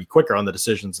you got to be quicker on the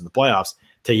decisions in the playoffs.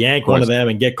 To yank one of them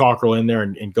and get Cockrell in there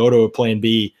and go to a plan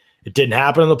B, it didn't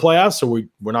happen in the playoffs, so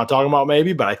we're not talking about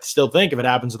maybe, but I still think if it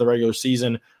happens in the regular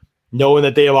season, knowing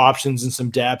that they have options and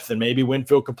some depth, and maybe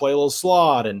Winfield can play a little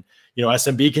slot, and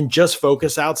SMB can just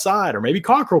focus outside, or maybe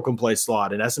Cockrell can play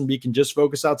slot and SMB can just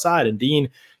focus outside, and Dean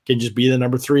can just be the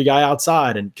number 3 guy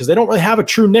outside. And because they don't really have a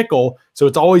true nickel, so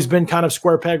it's always been kind of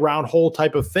square peg round hole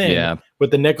type of thing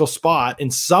with the nickel spot. In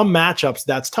some matchups,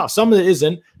 that's tough. Some of it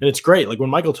isn't, and it's great. Like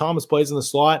when Michael Thomas plays in the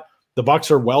slot, the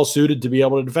Bucs are well suited to be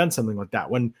able to defend something like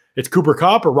that. When it's Cooper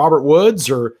Kupp or Robert Woods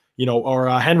or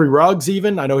Henry Ruggs,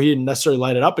 even, I know he didn't necessarily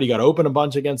light it up, but he got open a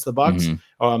bunch against the Bucs.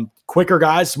 Quicker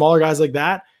guys, smaller guys like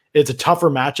that, it's a tougher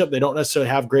matchup. They don't necessarily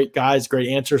have great guys, great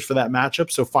answers for that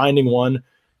matchup. So finding one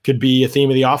could be a theme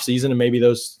of the offseason, and maybe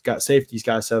those safeties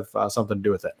guys have something to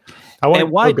do with it. Go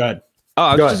ahead.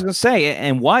 I was just going to say,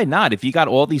 and why not? If you got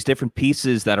all these different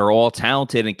pieces that are all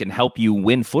talented and can help you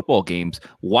win football games,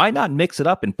 why not mix it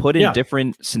up and put in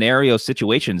different scenario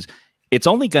situations? It's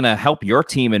only going to help your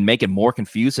team and make it more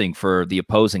confusing for the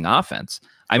opposing offense.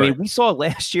 I mean, we saw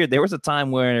last year, there was a time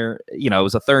where, it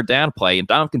was a third down play and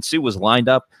Ndamukong Suh was lined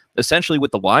up essentially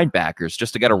with the linebackers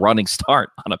just to get a running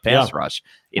start on a pass rush.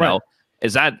 You know,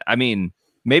 is that, I mean,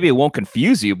 maybe it won't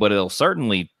confuse you, but it'll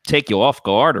certainly take you off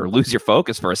guard or lose your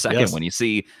focus for a second when you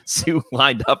see Suh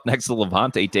lined up next to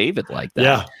Levante David like that.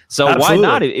 Yeah, so absolutely. Why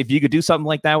not, if you could do something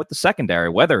like that with the secondary,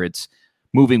 whether it's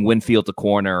moving Winfield to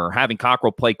corner or having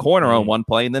Cockrell play corner on one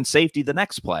play and then safety the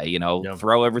next play,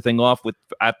 throw everything off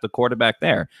at the quarterback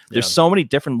there. There's so many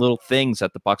different little things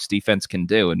that the Bucs defense can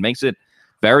do, and makes it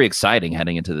very exciting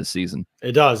heading into the season.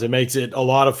 It does. It makes it a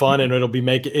lot of fun, and it'll be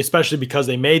especially because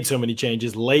they made so many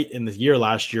changes late in the year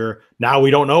last year. Now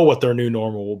we don't know what their new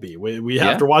normal will be. We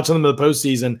have to watch them in the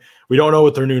postseason. We don't know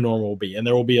what their new normal will be, and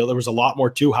there was a lot more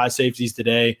 2 high safeties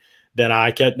today than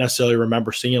I can't necessarily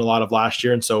remember seeing a lot of last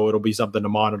year, and so it'll be something to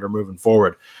monitor moving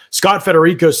forward. Scott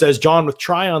Federico says, John, with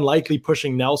Tryon likely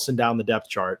pushing Nelson down the depth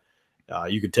chart,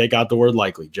 you could take out the word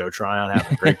likely. Joe Tryon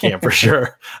having a great camp for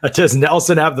sure. Does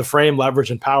Nelson have the frame,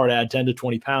 leverage, and power to add 10 to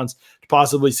 20 pounds to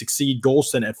possibly succeed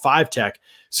Golston at 5-tech?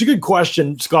 It's a good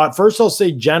question, Scott. First, I'll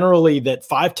say generally that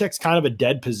 5-tech's kind of a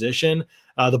dead position.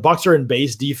 The Bucs are in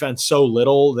base defense so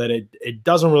little that it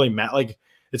doesn't really matter. Like,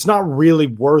 it's not really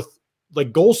worth,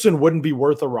 like, Golston wouldn't be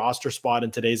worth a roster spot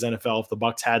in today's NFL if the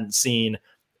Bucs hadn't seen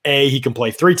he can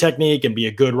play 3 technique and be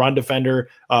a good run defender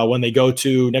when they go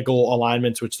to nickel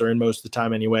alignments, which they're in most of the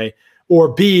time anyway,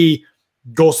 or B,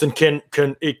 Golston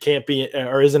can't be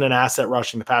or isn't an asset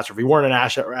rushing the passer. If he weren't an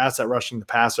asset rushing the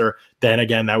passer, then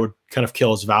again, that would kind of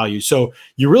kill his value. So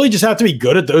you really just have to be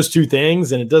good at those 2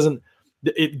 things, and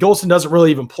Golston doesn't really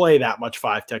even play that much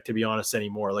 5-tech, to be honest,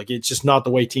 anymore. Like, it's just not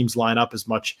the way teams line up as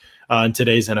much in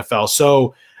today's NFL.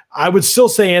 So I would still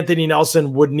say Anthony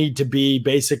Nelson would need to be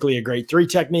basically a great 3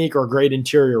 technique or a great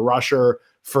interior rusher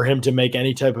for him to make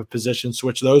any type of position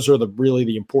switch. Those are really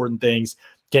the important things.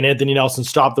 Can Anthony Nelson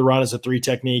stop the run as a 3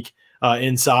 technique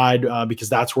inside? Because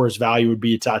that's where his value would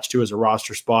be attached to as a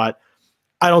roster spot.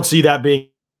 I don't see that being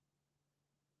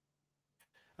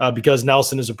because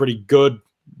Nelson is a pretty good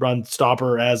run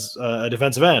stopper as a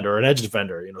defensive end or an edge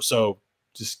defender, so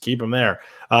just keep him there.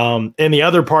 And the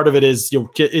other part of it is,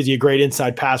 is he a great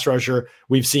inside pass rusher?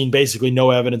 We've seen basically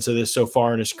no evidence of this so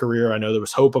far in his career. I know there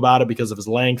was hope about it because of his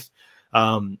length.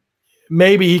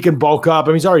 Maybe he can bulk up. I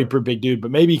mean, he's already a pretty big dude,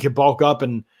 but maybe he can bulk up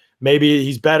and maybe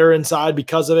he's better inside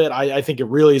because of it. I think it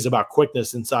really is about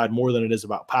quickness inside more than it is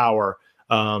about power.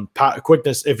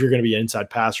 Quickness, if you're going to be an inside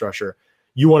pass rusher,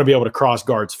 you want to be able to cross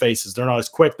guards' faces. They're not as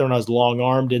quick. They're not as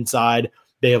long-armed inside.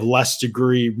 They have less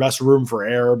room for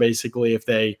error, basically, if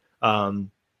they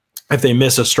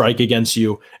miss a strike against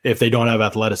you, if they don't have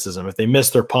athleticism, if they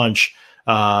miss their punch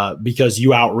because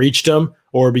you outreached them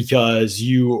or because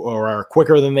you are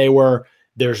quicker than they were,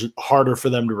 there's harder for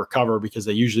them to recover because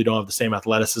they usually don't have the same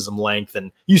athleticism length.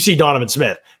 And you see Donovan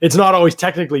Smith. It's not always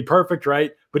technically perfect,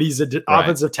 right? But he's an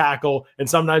offensive tackle, and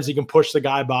sometimes he can push the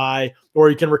guy by or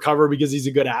he can recover because he's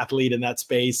a good athlete in that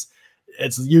space.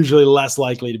 It's usually less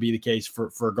likely to be the case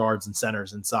for guards and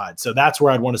centers inside. So that's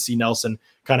where I'd want to see Nelson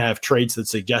kind of have traits that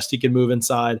suggest he can move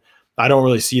inside. I don't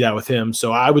really see that with him.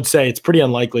 So I would say it's pretty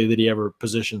unlikely that he ever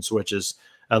position switches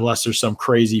unless there's some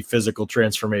crazy physical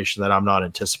transformation that I'm not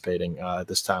anticipating at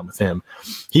this time with him.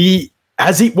 He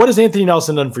What has Anthony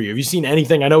Nelson done for you? Have you seen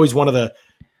anything? I know he's one of the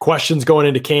questions going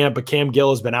into camp, but Cam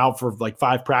Gill has been out for like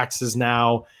 5 practices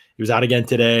now. He was out again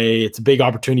today. It's a big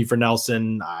opportunity for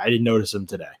Nelson. I didn't notice him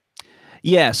today.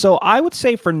 Yeah, so I would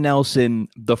say for Nelson,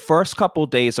 the first couple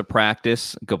of days of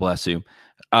practice, God bless you,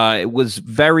 it was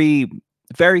very,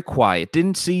 very quiet.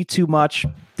 Didn't see too much,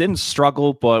 didn't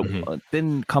struggle, but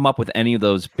didn't come up with any of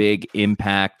those big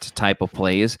impact type of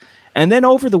plays. And then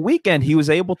over the weekend, he was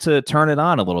able to turn it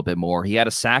on a little bit more. He had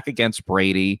a sack against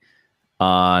Brady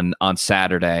on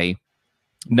Saturday.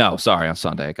 No, sorry, on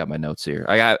Sunday. I got my notes here.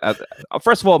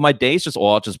 First of all, my days just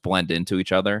blend into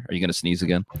each other. Are you going to sneeze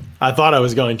again? I thought I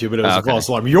was going to, but it was a false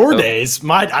alarm. Your days,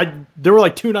 there were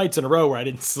like 2 nights in a row where I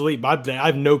didn't sleep. I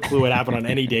have no clue what happened on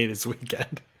any day this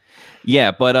weekend.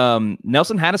 Yeah, but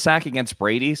Nelson had a sack against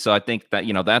Brady, so I think that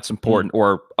that's important,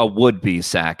 or a would-be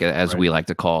sack, as we like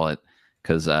to call it,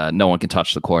 because no one can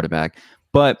touch the quarterback.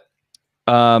 But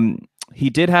he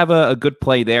did have a good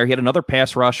play there. He had another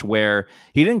pass rush where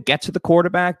he didn't get to the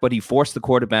quarterback, but he forced the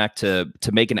quarterback to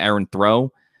make an errant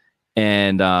throw.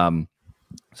 And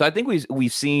so I think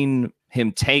we've seen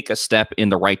him take a step in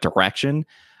the right direction.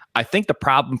 I think the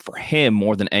problem for him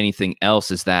more than anything else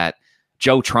is that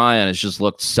Joe Tryon has just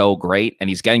looked so great, and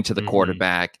he's getting to the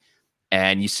quarterback.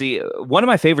 And you see, one of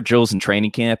my favorite drills in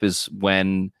training camp is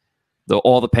when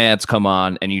all the pads come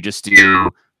on and you just do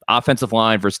offensive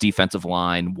line versus defensive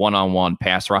line, one-on-one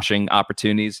pass rushing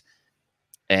opportunities.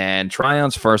 And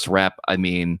Tryon's first rep, I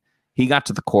mean, he got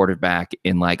to the quarterback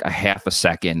in like a half a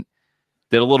second,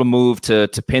 did a little move to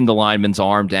pin the lineman's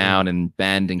arm down and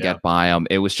bend and get by him.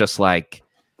 It was just like,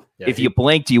 if you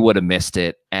blinked, you would have missed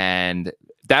it. And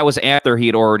that was after he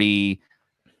had already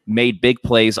made big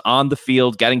plays on the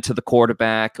field, getting to the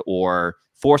quarterback or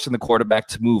forcing the quarterback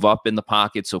to move up in the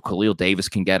pocket so Khalil Davis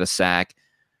can get a sack.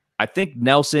 I think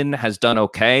Nelson has done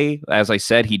okay. As I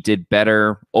said, he did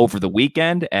better over the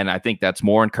weekend, and I think that's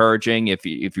more encouraging if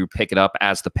you pick it up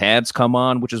as the pads come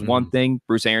on, which is one thing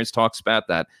Bruce Arians talks about,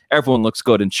 that everyone looks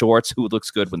good in shorts. Who looks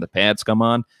good when the pads come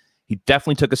on? He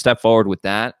definitely took a step forward with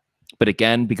that. But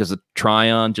again, because of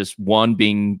Tryon, just one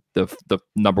being the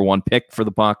number 1 pick for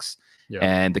the Bucs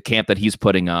and the camp that he's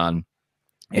putting on,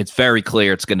 it's very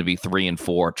clear it's going to be 3 and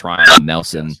 4 Tryon and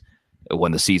Nelson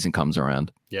when the season comes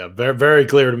around. Yeah, very, very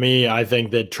clear to me. I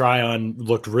think that Tryon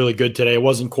looked really good today. It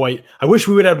wasn't quite. I wish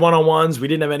we would have had one-on-ones. We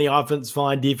didn't have any offensive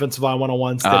line, defensive line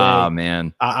one-on-ones today. Oh,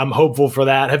 man. I'm hopeful for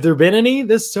that. Have there been any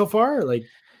this so far?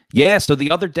 Yeah, so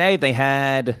the other day they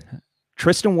had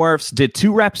Tristan Wirfs did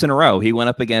 2 reps in a row. He went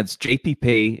up against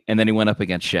JPP, and then he went up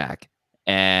against Shaq.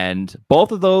 And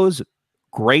both of those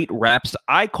great reps.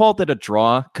 I called it a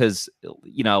draw because,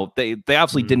 they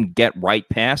obviously didn't get right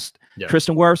past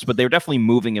Tristan Wirfs, but they were definitely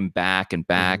moving him back and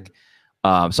back.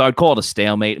 So I'd call it a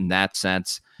stalemate in that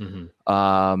sense.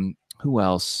 Who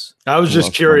else? I was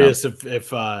just curious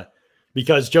if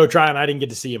because Joe Tryon, I didn't get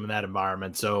to see him in that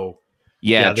environment. So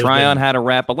yeah, Tryon had a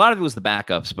rep. A lot of it was the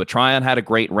backups, but Tryon had a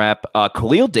great rep.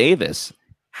 Khalil Davis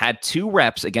had 2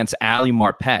 reps against Ali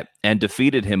Marpet and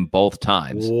defeated him both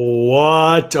times.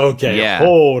 What? Okay,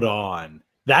 hold on.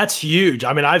 That's huge.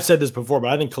 I mean, I've said this before, but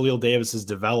I think Khalil Davis's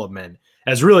development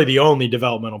as really the only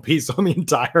developmental piece on the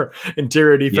entire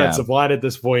interior defensive line at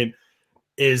this point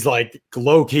is like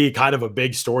low-key kind of a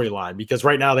big storyline, because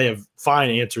right now they have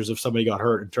fine answers if somebody got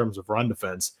hurt in terms of run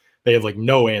defense. They have like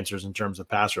no answers in terms of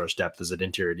pass rush depth as an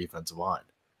interior defensive line.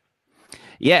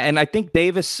 Yeah, and I think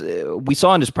Davis, we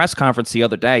saw in his press conference the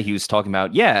other day, he was talking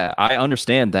about, I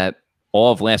understand that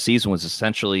all of last season was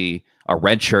essentially a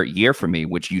redshirt year for me,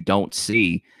 which you don't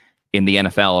see in the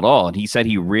NFL at all. And he said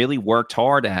he really worked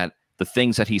hard at the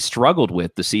things that he struggled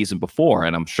with the season before.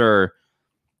 And I'm sure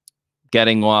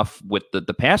getting off with the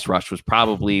pass rush was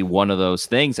probably one of those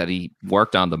things that he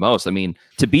worked on the most. I mean,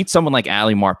 to beat someone like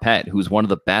Ali Marpet, who's one of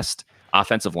the best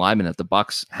offensive linemen that the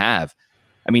Bucs have,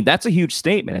 I mean, that's a huge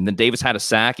statement. And then Davis had a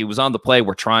sack. It was on the play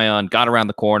where Tryon got around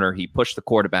the corner. He pushed the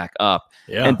quarterback up,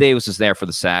 and Davis was there for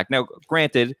the sack. Now,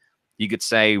 granted, you could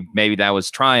say maybe that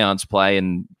was Tryon's play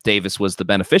and Davis was the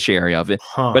beneficiary of it.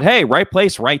 But hey, right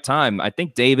place, right time. I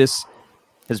think Davis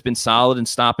has been solid in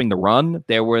stopping the run.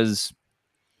 There was,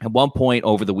 at one point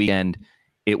over the weekend,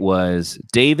 it was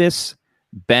Davis,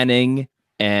 Benning,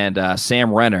 and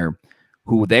Sam Renner,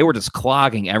 who they were just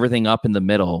clogging everything up in the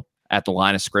middle at the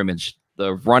line of scrimmage.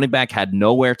 The running back had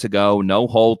nowhere to go, no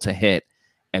hole to hit,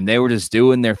 and they were just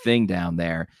doing their thing down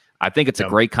there. I think it's a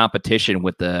great competition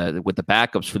with the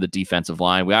backups for the defensive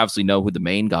line. We obviously know who the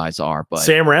main guys are, but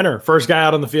Sam Renner, first guy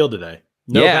out on the field today.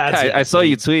 No I saw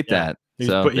you tweet that.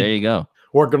 So there you go.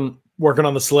 Working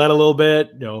on the sled a little bit,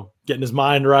 getting his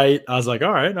mind right. I was like,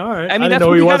 all right. I mean, that's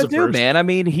what you got to do, man. I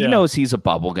mean, he knows he's a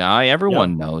bubble guy.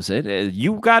 Everyone knows it.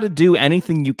 You got to do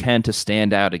anything you can to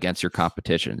stand out against your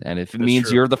competition. And if it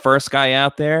means you're the first guy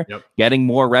out there getting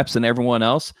more reps than everyone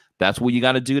else, that's what you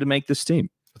got to do to make this team.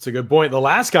 That's a good point. The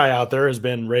last guy out there has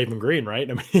been Raven Green,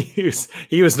 right? I mean, he was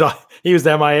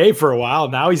MIA for a while.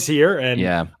 Now he's here,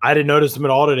 and I didn't notice him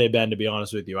at all today, Ben. To be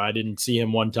honest with you, I didn't see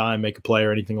him one time make a play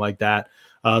or anything like that.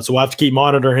 So we'll have to keep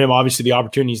monitoring him. Obviously, the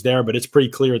opportunity's there, but it's pretty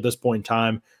clear at this point in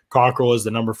time. Cockrell is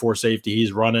the number 4 safety.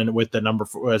 He's running with the number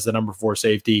 4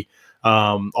 safety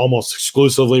almost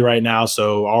exclusively right now.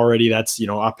 So already that's,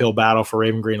 uphill battle for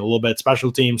Raven Green a little bit.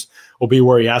 Special teams will be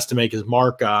where he has to make his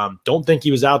mark. Don't think he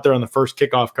was out there on the first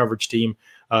kickoff coverage team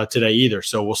today either.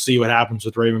 So we'll see what happens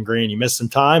with Raven Green. He missed some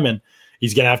time, and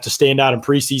he's going to have to stand out in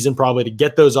preseason probably to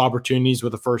get those opportunities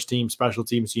with the first team special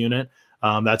teams unit.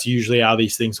 That's usually how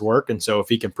these things work. And so if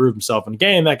he can prove himself in a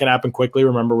game, that can happen quickly.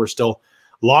 Remember, we're still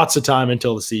lots of time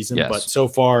until the season, but so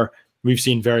far we've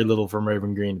seen very little from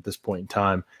Raven Green at this point in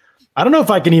time. I don't know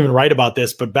if I can even write about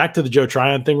this, but back to the Joe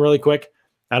Tryon thing really quick.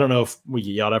 I don't know if we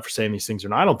get yelled at for saying these things or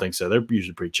not. I don't think so. They're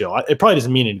usually pretty chill. It probably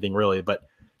doesn't mean anything really, but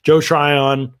Joe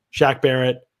Tryon, Shaq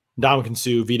Barrett, Ndamukong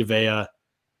Suh, Vita Vea,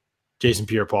 Jason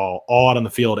Pierre-Paul, all out on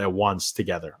the field at once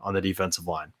together on the defensive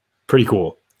line. Pretty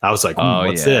cool. I was like,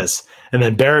 what's this? And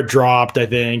then Barrett dropped, I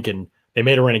think, and they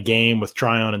made her in a game with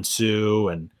Tryon and Sue,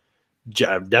 and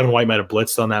Devin White might have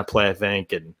blitzed on that play, I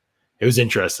think, and it was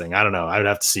interesting. I don't know. I would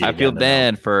have to see. I feel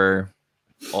bad for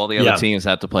all the other teams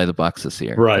that have to play the Bucs this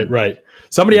year. Right.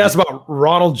 Somebody asked about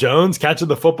Ronald Jones catching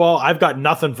the football. I've got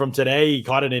nothing from today. He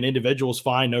caught it in individuals,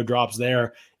 fine, no drops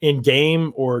there. In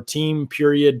game or team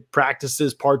period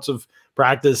practices, parts of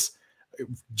practice,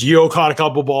 Gio caught a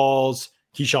couple balls.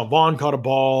 Keyshawn Vaughn caught a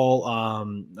ball.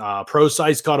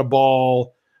 Pro-Size caught a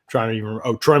ball.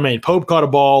 Troymaine Pope caught a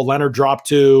ball. Leonard dropped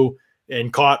 2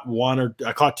 and caught 1 or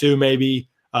caught 2 maybe.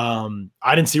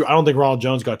 I don't think Ronald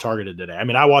Jones got targeted today. I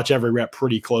mean, I watch every rep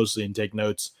pretty closely and take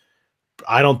notes.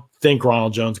 I don't think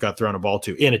Ronald Jones got thrown a ball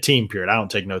to in a team period. I don't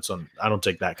take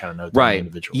that kind of notes on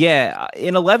individual. Yeah.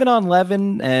 In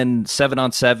 11-on-11 and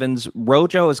 7-on-7s,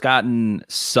 Rojo has gotten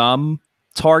some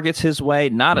targets his way,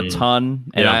 not a ton.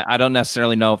 And I don't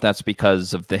necessarily know if that's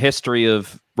because of the history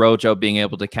of Rojo being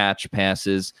able to catch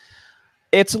passes.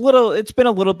 It's been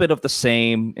a little bit of the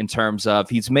same in terms of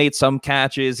he's made some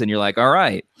catches and you're like, all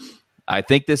right, I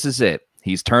think this is it.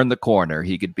 He's turned the corner.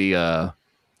 He could be a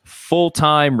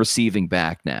full-time receiving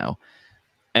back now.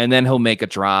 And then he'll make a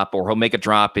drop, or he'll make a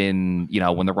drop in,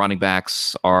 when the running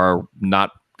backs are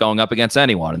not going up against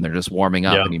anyone and they're just warming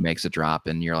up and he makes a drop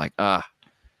and you're like,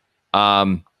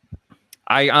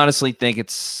 I honestly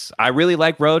think I really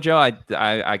like Rojo.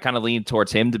 I kind of lean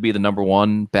towards him to be the number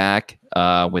 1 back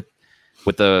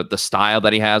with the style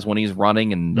that he has when he's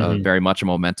running and very much a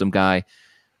momentum guy.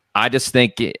 I just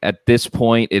think at this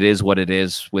point it is what it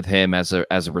is with him as a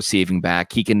receiving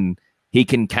back. He can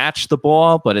catch the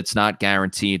ball, but it's not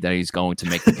guaranteed that he's going to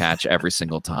make the catch every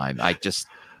single time. I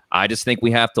just think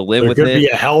we have to live with it. There could be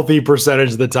a healthy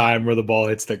percentage of the time where the ball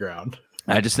hits the ground.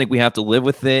 I just think we have to live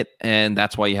with it, and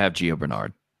that's why you have Gio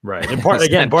Bernard. Right. And part of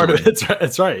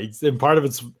it's right. And part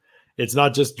of it's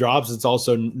not just drops, it's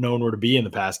also known where to be in the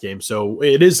pass game. So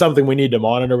it is something we need to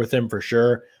monitor with him for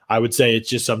sure. I would say it's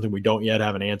just something we don't yet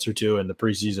have an answer to, and the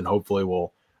preseason hopefully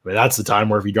will. I mean, that's the time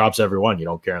where if he drops every one, you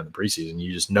don't care in the preseason.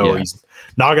 You just know he's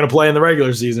not going to play in the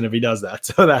regular season if he does that.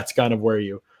 So that's kind of where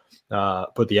you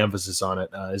put the emphasis on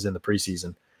it is in the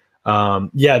preseason.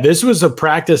 This was a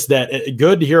practice that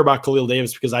good to hear about Khalil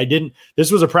Davis, because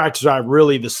this was a practice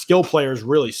where the skill players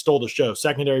really stole the show.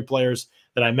 Secondary players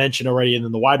that I mentioned already, and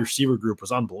then the wide receiver group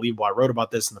was unbelievable. I wrote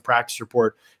about this in the practice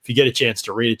report. If you get a chance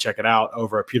to read it, check it out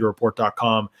over at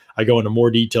pewterreport.com. I go into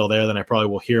more detail there than I probably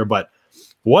will here, but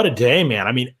what a day, man.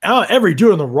 I mean, every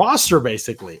dude on the roster,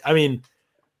 basically. I mean,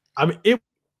 it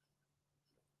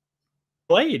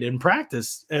played in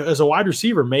practice as a wide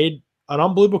receiver, made an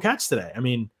unbelievable catch today. I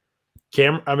mean,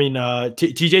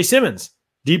 TJ Simmons,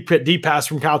 deep pass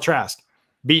from Kyle Trask,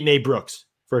 beat Nate Brooks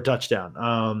for a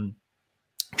touchdown.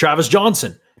 Travis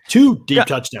Johnson, 2 deep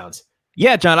touchdowns.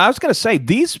 Yeah, John, I was going to say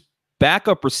these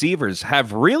backup receivers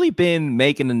have really been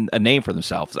making a name for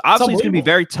themselves. Obviously, it's going to be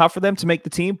very tough for them to make the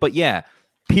team, but Josh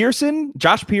Pearson,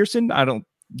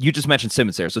 you just mentioned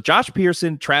Simmons there. So Josh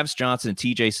Pearson, Travis Johnson, and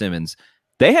TJ Simmons,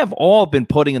 they have all been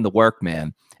putting in the work,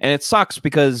 man. And it sucks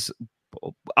because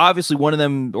obviously one of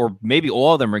them, or maybe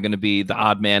all of them, are going to be the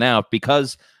odd man out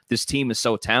because this team is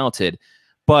so talented.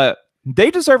 But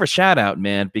they deserve a shout out,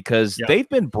 man, because they've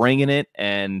been bringing it,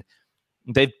 and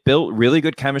they've built really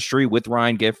good chemistry with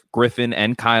Ryan Griffin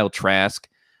and Kyle Trask.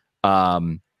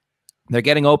 They're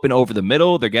getting open over the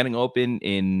middle. They're getting open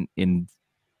in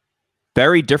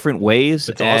very different ways.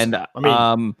 It's and awesome.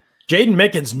 I mean, Jaden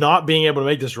Mickens not being able to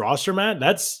make this roster, Matt,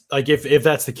 that's like if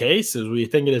that's the case, as we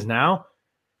think it is now,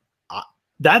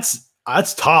 that's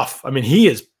tough. I mean, he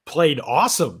has played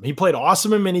awesome. He played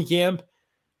awesome in minicamp.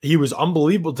 He was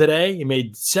unbelievable today. He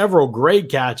made several great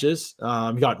catches.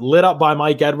 He got lit up by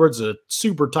Mike Edwards, a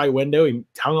super tight window. He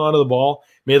hung onto the ball,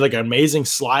 made like an amazing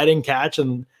sliding catch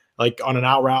and like on an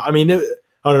out route. I mean,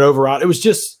 on an over route. It was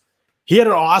just, he had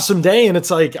an awesome day. And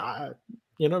it's like,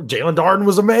 Jalen Darden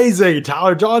was amazing.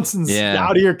 Tyler Johnson's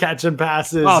out here catching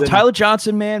passes. Oh, Tyler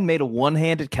Johnson, man, made a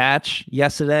one-handed catch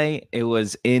yesterday. It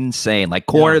was insane. Like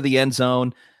corner of the end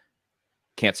zone.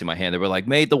 Can't see my hand. They were like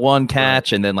made the one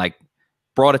catch and then like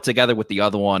brought it together with the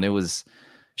other one. It was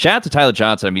shout out to Tyler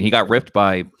Johnson. I mean, he got ripped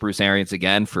by Bruce Arians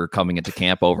again for coming into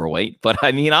camp overweight. But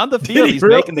I mean, on the field, he's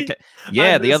making the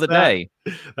the other day.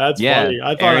 That's funny.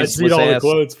 I thought I'd seen all the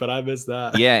quotes, but I missed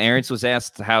that. Yeah, Arians was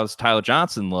asked how's Tyler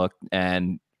Johnson looked,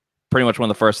 and pretty much one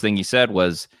of the first things he said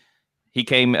was he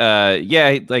came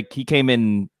he came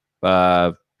in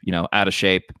out of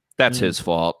shape. That's his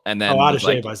fault. And then out of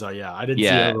shape, I saw. Yeah, I didn't see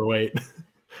overweight.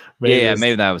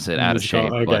 maybe that was it. Out of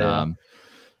shape. Okay, but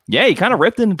he kind of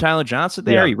ripped into Tyler Johnson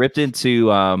there. He ripped into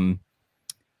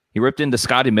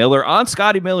Scotty Miller on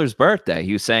Scotty Miller's birthday.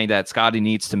 He was saying that Scotty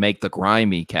needs to make the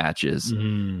grimy catches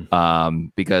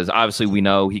because obviously we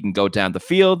know he can go down the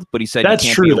field, but he said that's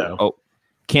true though.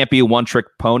 Can't be a one-trick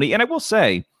pony. And I will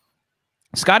say,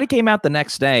 Scotty came out the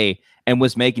next day and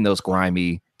was making those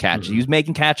grimy catches. He was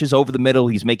making catches over the middle.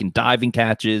 He's making diving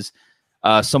catches,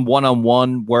 some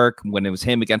one-on-one work when it was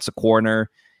him against a corner.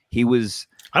 He was.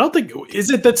 I don't think,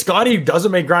 is it that Scotty doesn't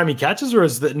make grimy catches, or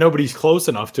is that nobody's close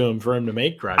enough to him for him to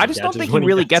make grimy catches? I just don't think he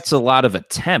really gets a lot of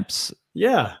attempts.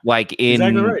 Yeah. Like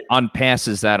on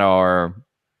passes that are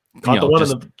caught the one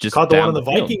in the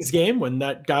Vikings game when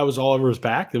that guy was all over his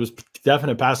back. There was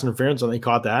definite pass interference when they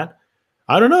caught that.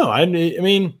 I don't know. I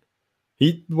mean,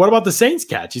 what about the Saints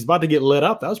catch? He's about to get lit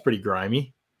up. That was pretty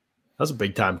grimy. That was a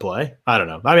big time play. I don't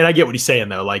know. I mean, I get what he's saying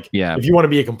though. Like, if you want to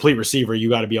be a complete receiver, you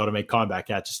got to be able to make combat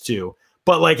catches too.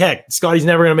 But like, heck, Scotty's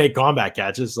never going to make combat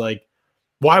catches. Like,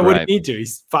 why would he need to?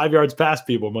 He's 5 yards past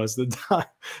people most of the time.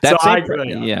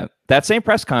 That same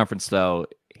press conference though,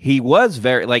 he was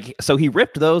very so he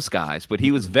ripped those guys, but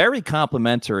he was very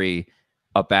complimentary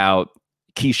about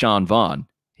Keyshawn Vaughn.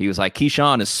 He was like,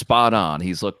 Keyshawn is spot on.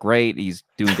 He's looked great. He's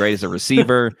doing great as a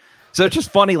receiver. So it's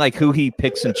just funny, like who he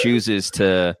picks and chooses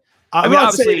to. I'm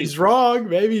not saying he's wrong.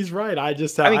 Maybe he's right.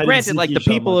 Granted, like the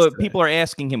people are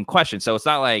asking him questions, so it's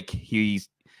not like he's.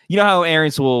 You know how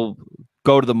Arians will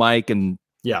go to the mic and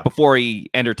before he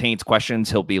entertains questions,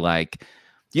 he'll be like,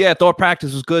 "Yeah, thought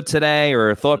practice was good today,"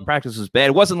 or "Thought practice was bad."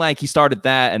 It wasn't like he started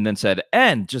that and then said,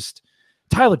 "And just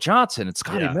Tyler Johnson and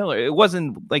Scotty Miller." It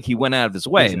wasn't like he went out of his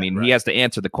way. I mean, he has to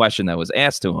answer the question that was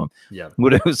asked to him. Yeah,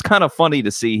 but it was kind of funny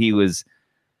to see he was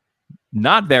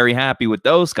not very happy with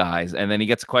those guys, and then he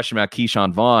gets a question about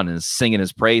Keyshawn Vaughn and is singing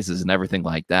his praises and everything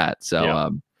like that.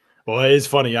 So, well, it is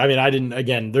funny. I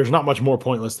mean, there's not much more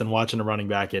pointless than watching a running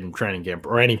back in training camp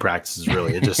or any practices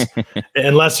really. It just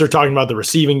unless they're talking about the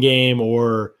receiving game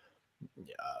or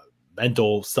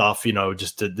mental stuff,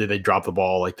 just did they drop the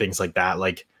ball, like things like that.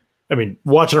 Like, I mean,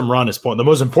 watching them run is the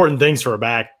most important things for a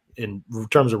back in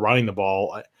terms of running the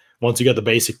ball. Once you get the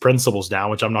basic principles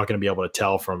down, which I'm not going to be able to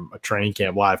tell from a training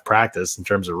camp live practice in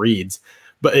terms of reads,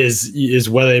 but is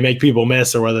whether they make people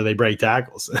miss or whether they break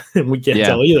tackles. And we can't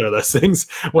tell either of those things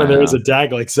when there is a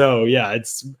tag. Like, so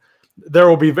there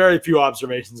will be very few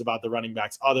observations about the running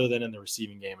backs other than in the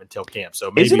receiving game until camp.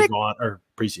 So maybe or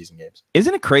preseason games.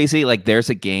 Isn't it crazy? Like there's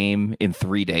a game in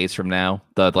 3 days from now,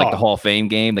 the Hall of Fame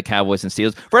game, the Cowboys and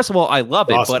Steelers. First of all, I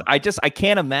love it, but I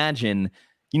can't imagine,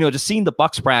 just seeing the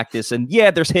Bucs practice and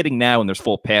there's hitting now and there's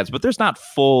full pads, but there's not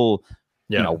full,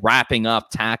 wrapping up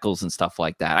tackles and stuff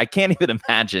like that. I can't even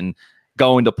imagine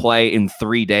going to play in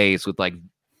 3 days with like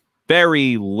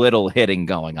very little hitting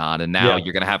going on. And now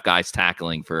you're going to have guys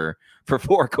tackling for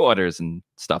 4 quarters and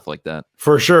stuff like that.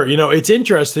 For sure. It's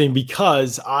interesting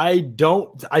because I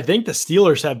think the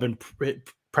Steelers have been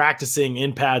practicing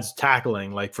in pads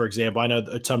tackling. Like, for example, I know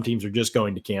that some teams are just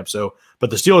going to camp. But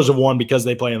the Steelers have won because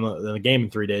they play in the game in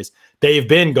 3 days. They've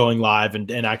been going live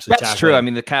and actually That's true. I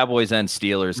mean, the Cowboys and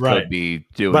Steelers could be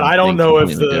doing. But I don't know if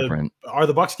are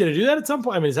the Bucs going to do that at some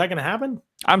point? I mean, is that going to happen?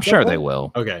 I'm sure they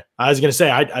will. Okay. I was going to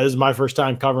say, this is my first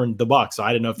time covering the Bucs, so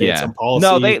I didn't know if they had some policy.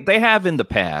 No, they have in the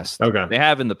past. Okay. They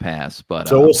have in the past, but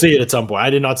so we'll see it at some point. I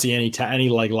did not see any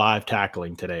like live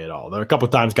tackling today at all. There are a couple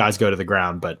of times guys go to the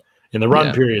ground, but in the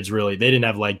run periods, really, they didn't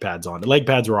have leg pads on. The leg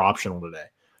pads were optional today.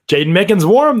 Jaden Mickens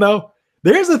wore them, though.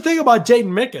 There's the thing about Jaden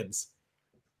Mickens.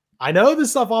 I know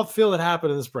this stuff off the field that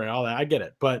happened in the spring, all that. I get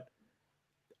it. But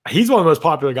he's one of the most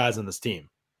popular guys on this team.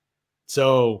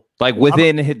 So, like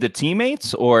within the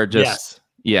teammates or just yes.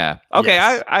 Yeah. Okay.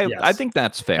 Yes. I think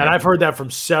that's fair. And I've heard that from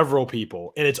several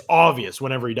people. And it's obvious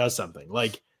whenever he does something.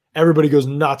 Like everybody goes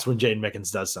nuts when Jaden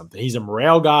Mickens does something. He's a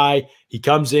morale guy. He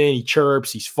comes in, he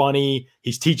chirps, he's funny.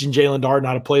 He's teaching Jalen Darden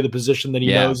how to play the position that he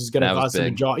knows is going to cost him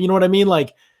a job. You know what I mean?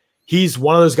 Like he's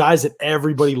one of those guys that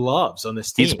everybody loves on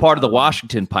this team. He's part of the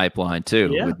Washington pipeline too,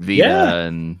 with Vita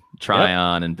and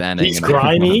Tryon and Benning. He's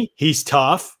grimy. He's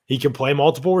tough. He can play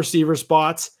multiple receiver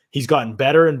spots. He's gotten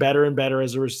better and better and better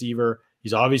as a receiver.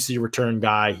 He's obviously a return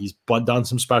guy. He's done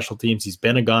some special teams. He's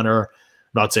been a gunner.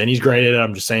 I'm not saying he's great at it.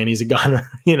 I'm just saying he's a gunner.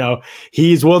 You know,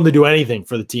 he's willing to do anything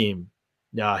for the team.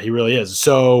 Yeah, he really is.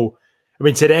 So, I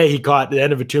mean, today he caught at the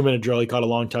end of a 2-minute drill. He caught a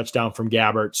long touchdown from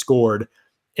Gabbert, scored.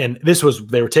 And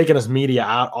they were taking us media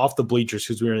out off the bleachers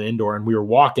because we were in the indoor and we were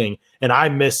walking. And I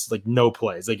missed like no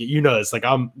plays. Like, you know, it's like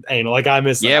I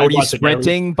missed. Yeah, were you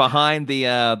sprinting behind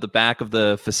the back of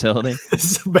the facility?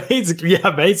 basically,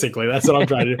 that's what I'm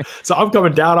trying to do. So I'm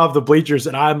coming down off the bleachers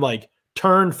and I'm like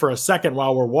turned for a second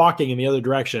while we're walking in the other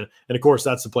direction. And of course,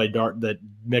 that's the play that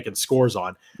Mickens scores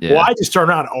on. Yeah. Well, I just turn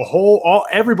around.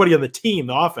 Everybody on the team,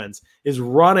 the offense, is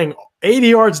running 80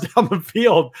 yards down the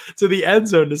field to the end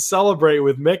zone to celebrate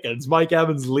with Mickens. Mike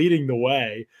Evans leading the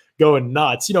way, going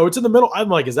nuts. You know, it's in the middle. I'm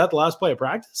like, is that the last play of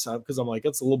practice? Because I'm like,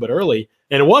 it's a little bit early.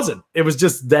 And it wasn't. It was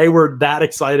just they were that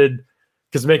excited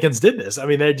because Mickens did this. I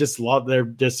mean, they're just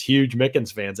huge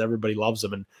Mickens fans. Everybody loves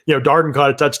him. And, you know, Darden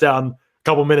caught a touchdown a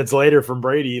couple minutes later from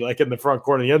Brady, like in the front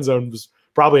corner of the end zone. It was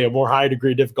probably a more high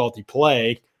degree difficulty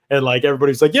play. And like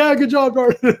everybody's like, yeah, good job,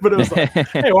 Darden. But it was like,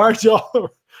 hey, why aren't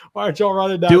y'all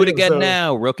running down? Do it again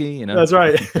now, rookie. You know, that's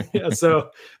right. Yeah, so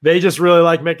they just really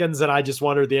like Mickens, and I just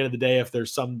wonder at the end of the day if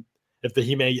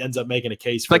he may ends up making a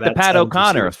case for like the Pat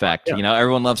O'Connor effect. Yeah. You know,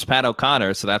 everyone loves Pat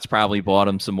O'Connor, so that's probably bought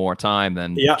him some more time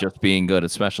than just being good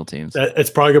at special teams. It's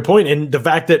probably a good point. And the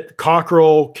fact that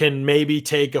Cockrell can maybe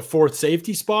take a fourth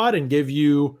safety spot and give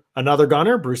you another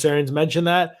gunner, Bruce Arians mentioned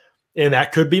that, and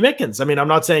that could be Mickens. I mean, I'm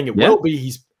not saying it will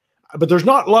be. But there's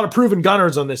not a lot of proven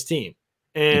gunners on this team.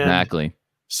 And exactly.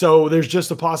 So there's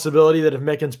just a possibility that if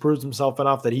Mickens proves himself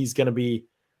enough that he's going to be,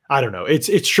 I don't know.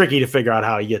 It's tricky to figure out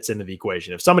how he gets into the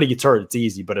equation. If somebody gets hurt, it's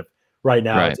easy. But if right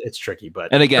now it's tricky.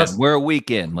 But and again, we're a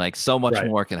week in. Like so much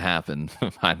more can happen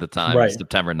by the time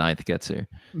September 9th gets here.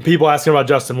 People asking about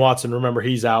Justin Watson. Remember,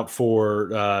 he's out for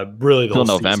really the whole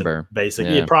November, season,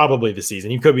 basically. Probably the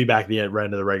season. He could be back at the end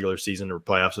of the regular season or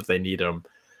playoffs if they need him.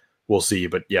 We'll see.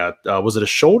 But yeah, was it a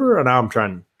shoulder? Or now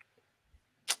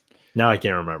I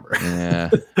can't remember. Yeah.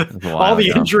 All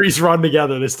the injuries run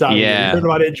together this time. Yeah. Learn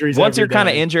about injuries. Once you're kind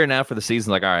of injured now for the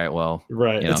season, like, all right, well,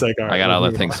 right. It's like, all right, I got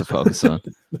other things to focus on.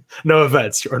 No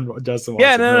offense, Justin Watson.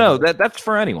 Yeah, no. That's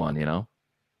for anyone, you know.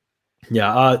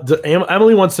 Yeah.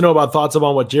 Emily wants to know about thoughts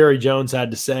about what Jerry Jones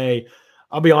had to say.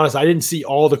 I'll be honest, I didn't see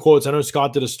all the quotes. I know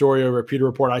Scott did a story over at Pewter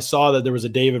Report. I saw that there was a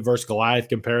David versus Goliath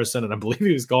comparison, and I believe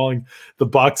he was calling the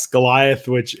Bucs Goliath,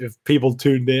 which if people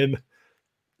tuned in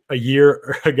a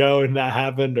year ago and that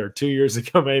happened, or 2 years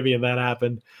ago maybe, and that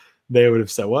happened, they would have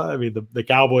said, well, I mean, the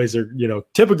Cowboys are, you know,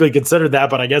 typically considered that,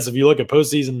 but I guess if you look at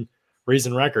postseason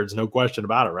recent records, no question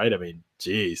about it, right? I mean,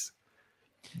 geez.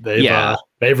 They've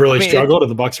really struggled, and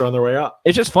the Bucs are on their way up.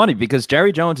 It's just funny because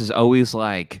Jerry Jones is always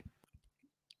like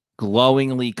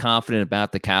glowingly confident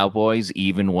about the Cowboys,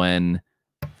 even when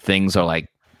things are like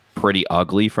pretty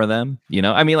ugly for them. You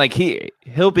know, I mean, like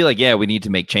he'll be like, yeah, we need to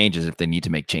make changes if they need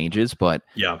to make changes. But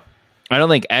yeah, I don't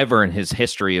think ever in his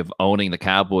history of owning the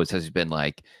Cowboys has he been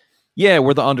like, yeah,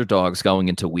 we're the underdogs going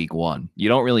into week 1. You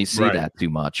don't really see that too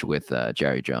much with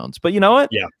Jerry Jones. But you know what?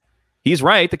 Yeah, he's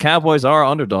right. The Cowboys are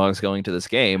underdogs going to this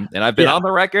game. And I've been on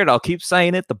the record. I'll keep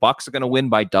saying it. The Bucs are going to win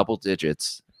by double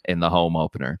digits in the home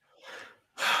opener.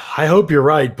 I hope you're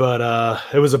right, but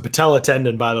it was a patella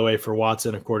tendon, by the way, for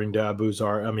Watson, according to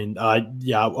Abuzar. I mean,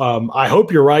 I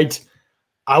hope you're right.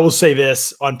 I will say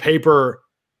this on paper.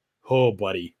 Oh,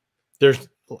 buddy, there's,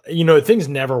 you know, things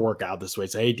never work out this way.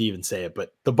 So I hate to even say it,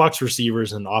 but the Bucs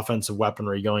receivers and offensive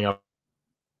weaponry going up.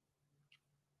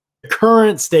 The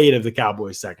current state of the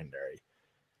Cowboys secondary.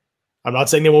 I'm not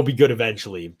saying they won't be good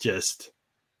eventually. Just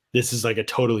this is like a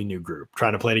totally new group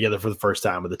trying to play together for the first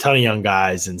time with a ton of young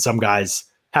guys, and some guys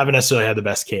haven't necessarily had the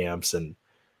best camps, and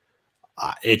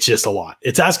it's just a lot.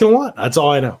 It's asking a lot. That's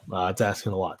all I know. It's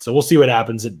asking a lot. So we'll see what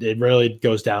happens. It really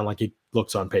goes down like it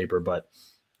looks on paper, but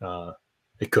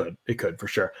it could for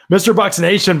sure. Mr. Bucs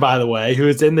Nation, by the way, who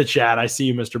is in the chat. I see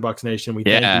you, Mr. Bucs Nation. We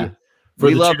thank you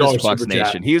We love this Bucs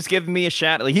Nation. He was giving me a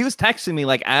shout. Like, he was texting me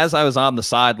like as I was on the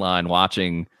sideline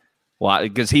watching,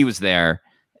 because he was there,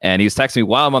 and he was texting me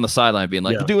while I'm on the sideline, being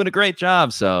like, "You're doing a great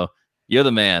job." So you're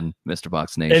the man, Mr.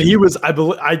 Bucs Nation. And he was,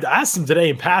 I asked him today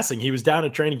in passing. He was down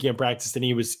at training camp practice, and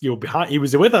he was behind. He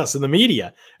was with us in the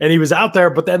media, and he was out there.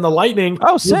 But then the Lightning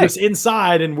was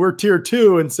inside, and we're tier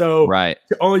 2, and so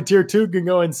only tier 2 can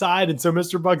go inside. And so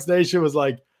Mr. Bucs Nation was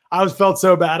like, I felt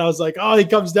so bad. I was like, oh, he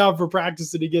comes down for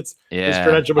practice and he gets his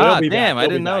credential. But he'll be back. I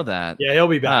didn't know that. Yeah, he'll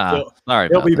be back.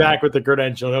 He'll be back with the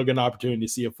credential. And he'll get an opportunity to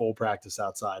see a full practice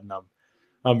outside. And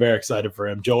I'm very excited for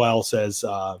him. Joel says,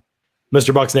 Mr.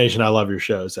 Bucs Nation, I love your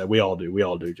show. So we all do. We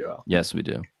all do, Joel. Yes, we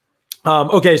do.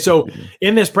 Okay, so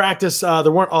in this practice,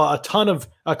 there weren't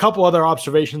a couple other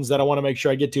observations that I want to make sure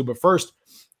I get to. But first,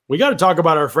 we got to talk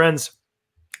about our friends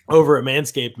over at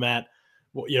Manscaped, Matt.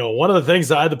 Well, one of the things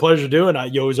that I had the pleasure of doing,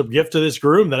 it was a gift to this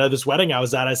groom that at this wedding I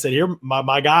was at. I said, here,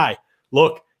 my guy,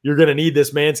 look, you're going to need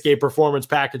this Manscaped Performance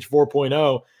Package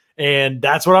 4.0. And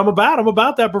that's what I'm about. I'm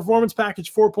about that Performance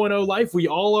Package 4.0 life. We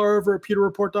all are over at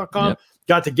pewterreport.com. Yep.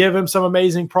 Got to give him some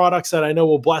amazing products that I know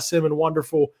will bless him in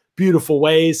wonderful, beautiful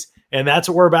ways. And that's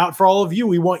what we're about for all of you.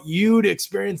 We want you to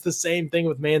experience the same thing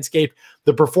with Manscaped.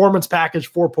 The Performance Package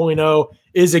 4.0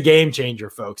 is a game changer,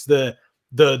 folks. The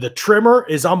trimmer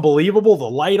is unbelievable. The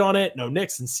light on it, no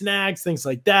nicks and snags, things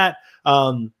like that.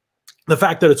 The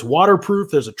fact that it's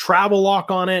waterproof, there's a travel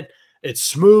lock on it. It's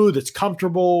smooth, it's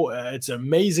comfortable, it's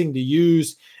amazing to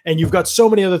use. And you've got so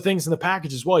many other things in the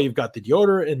package as well. You've got the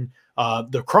deodorant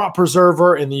and the crop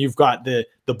preserver, and then you've got the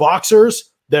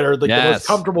boxers that are like the most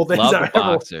comfortable things I've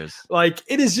ever. Like,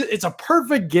 it's a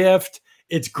perfect gift.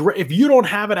 It's great. If you don't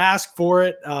have it, ask for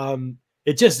it.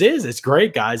 It just is. It's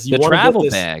great, guys. The travel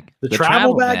bag. The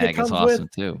travel bag that comes is awesome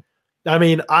too. I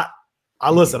mean, I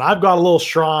listen. I've got a little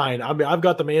shrine. I mean, I've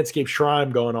got the Manscaped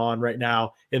shrine going on right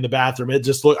now in the bathroom.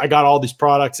 I got all these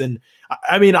products, and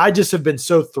I mean, I just have been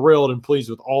so thrilled and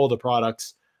pleased with all of the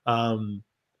products.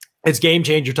 It's game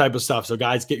changer type of stuff. So,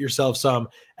 guys, get yourself some.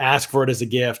 Ask for it as a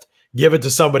gift. Give it to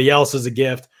somebody else as a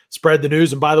gift. Spread the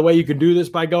news. And by the way, you can do this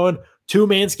by going to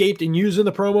Manscaped and using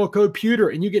the promo code Pewter,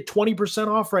 and you get 20%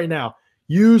 off right now.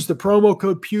 Use the promo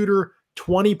code Pewter,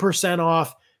 20%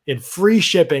 off and free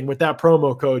shipping with that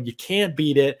promo code. You can't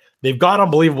beat it. They've got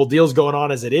unbelievable deals going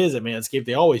on as it is at Manscaped.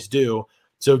 They always do.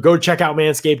 So go check out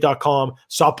manscaped.com.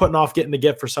 Stop putting off getting the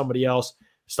gift for somebody else.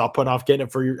 Stop putting off getting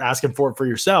it asking for it for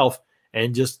yourself,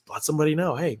 and just let somebody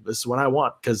know, hey, this is what I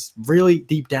want. Because really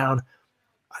deep down,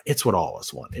 it's what all of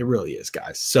us want. It really is,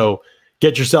 guys. So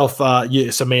get yourself some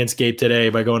Manscaped today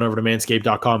by going over to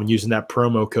manscaped.com and using that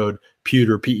promo code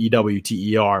Pewter,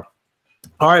 Pewter.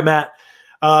 All right, Matt.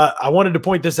 I wanted to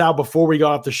point this out before we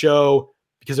got off the show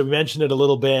because we mentioned it a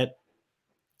little bit.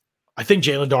 I think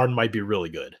Jalen Darden might be really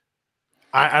good.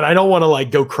 I don't want to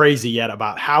go crazy yet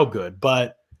about how good,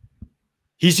 but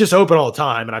he's just open all the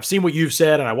time. And I've seen what you've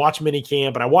said, and I watch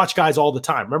minicamp, and I watch guys all the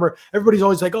time. Remember, everybody's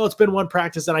always like, oh, it's been one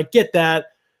practice, and I get that.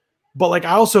 But I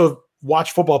also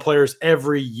watch football players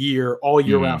every year, all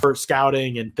year round for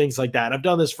scouting and things like that. I've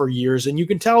done this for years, and you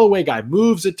can tell the way a guy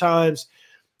moves at times,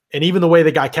 and even the way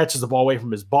the guy catches the ball away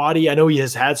from his body. I know he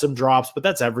has had some drops, but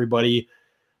that's everybody.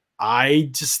 I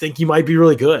just think he might be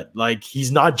really good.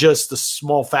 He's not just a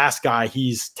small, fast guy.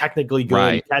 He's technically good.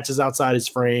 Right. He catches outside his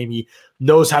frame. He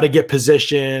knows how to get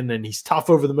position, and he's tough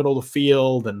over the middle of the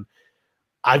field. And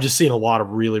I've just seen a lot of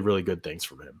really, really good things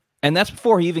from him. And that's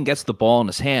before he even gets the ball in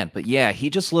his hand. But yeah, he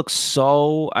just looks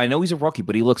so, I know he's a rookie,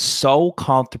 but he looks so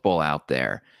comfortable out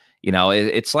there.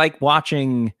 It's like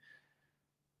watching,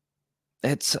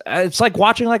 it's like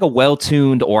watching a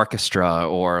well-tuned orchestra,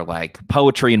 or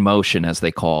poetry in motion, as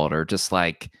they call it, or just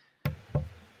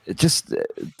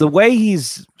the way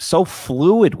he's so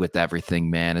fluid with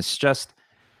everything, man. It's just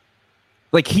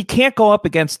he can't go up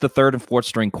against the third and fourth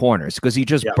string corners because he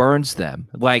just burns them.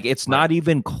 It's not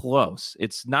even close.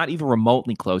 It's not even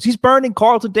remotely close. He's burning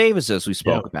Carlton Davis, as we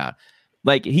spoke about.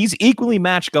 He's equally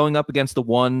matched going up against the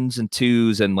ones and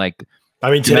twos, and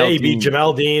today he beat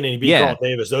Jamel Dean and he beat Carlton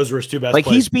Davis. Those were his two best players.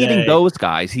 He's beating those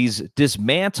guys. He's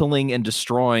dismantling and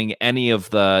destroying any of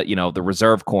the, the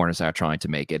reserve corners that are trying to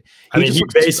make it. He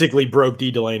basically broke D.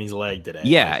 Delaney's leg today.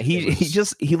 Yeah,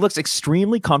 he looks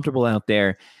extremely comfortable out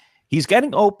there. He's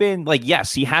getting open.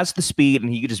 Yes, he has the speed,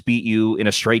 and he could just beat you in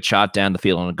a straight shot down the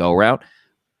field on a go route.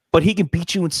 But he can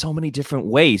beat you in so many different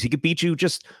ways. He could beat you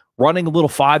just running a little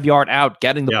 5-yard out,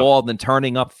 getting the ball, and then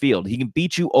turning upfield. He can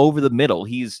beat you over the middle.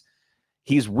 He's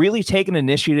really taken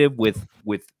initiative with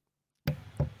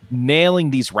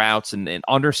nailing these routes and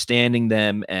understanding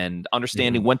them, and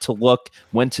understanding when to look,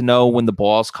 when to know when the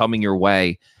ball's coming your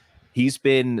way. he's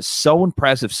been so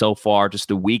impressive so far,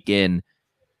 just a week in,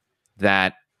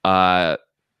 that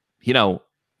you know,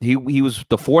 he was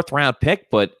the 4th round pick,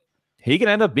 but he can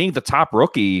end up being the top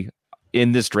rookie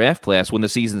in this draft class when the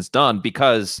season's done,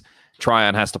 because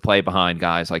Tryon has to play behind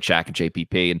guys like Shaq and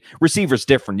JPP, and receivers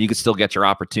different. You can still get your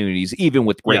opportunities even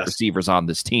with great receivers on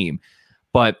this team.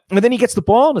 And then he gets the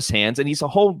ball in his hands, and he's a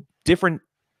whole different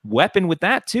weapon with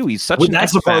that too. He's such an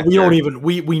X factor. We don't even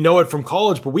we know it from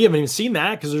college, but we haven't even seen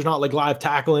that because there's not like live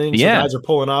tackling. So guys are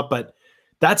pulling up, but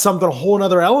that's something, a whole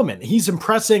other element. He's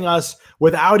impressing us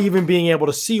without even being able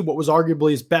to see what was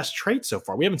arguably his best trait so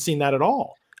far. We haven't seen that at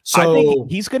all. So I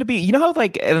think he's going to be, you know how,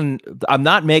 like, and I'm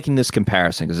not making this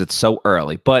comparison because it's so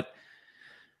early, but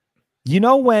you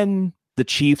know when the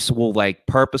Chiefs will like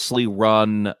purposely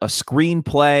run a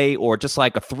screenplay or just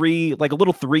like a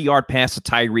little 3-yard pass to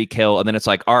Tyreek Hill, and then it's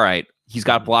like, all right, he's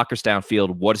got blockers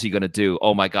downfield. What is he going to do?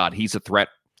 Oh my God, he's a threat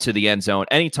to the end zone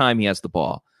anytime he has the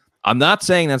ball. I'm not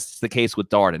saying that's the case with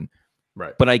Darden,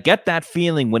 right? But I get that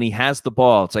feeling when he has the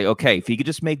ball. It's like, okay, if he could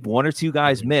just make 1 or 2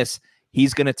 guys miss,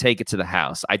 he's going to take it to the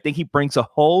house. I think he brings a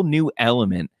whole new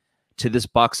element to this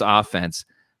Bucs offense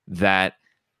that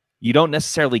you don't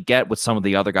necessarily get with some of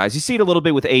the other guys. You see it a little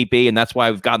bit with AB, and that's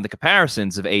why we've gotten the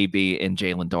comparisons of AB and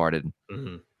Jalen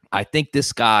Darden. I think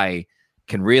this guy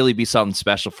can really be something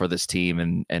special for this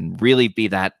team and really be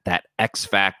that X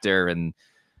factor and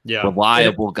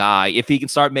reliable guy if he can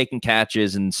start making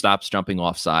catches and stops jumping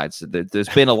off sides. There's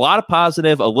been a lot of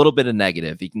positive, a little bit of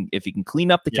negative. If he can clean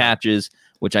up the catches,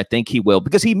 which I think he will,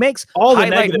 because he makes all the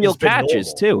highlight reel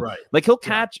catches too. Right. Like he'll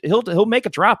catch, he'll make a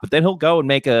drop, but then he'll go and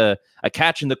make a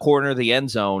catch in the corner of the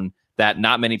end zone that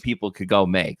not many people could go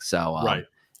make. So right.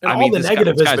 And all the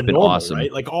negative has been normal, awesome.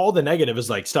 Right? Like all the negative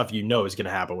is like stuff you know is going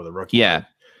to happen with a rookie. Yeah.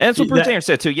 And that's what Bruce Arians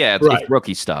said too. Yeah, it's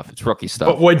rookie stuff. It's rookie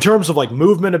stuff. But in terms of like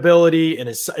movement ability and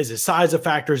is his size a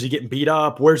factor? Is he getting beat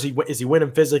up? Is he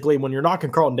winning physically? When you're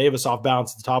knocking Carlton Davis off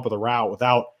balance at the top of the route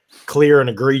without clear and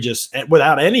egregious,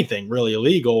 without anything really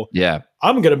illegal,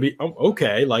 I'm gonna be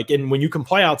okay. Like, and when you can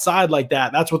play outside like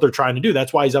that, that's what they're trying to do.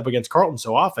 That's why he's up against Carlton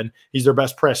so often. He's their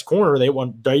best press corner. They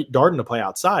want Darden to play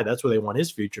outside. That's where they want his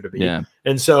future to be. Yeah.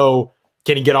 And so,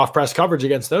 can he get off press coverage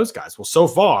against those guys? Well, so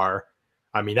far,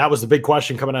 I mean, that was the big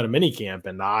question coming out of minicamp,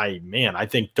 and I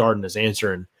think Darden is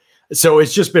answering. So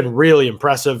it's just been really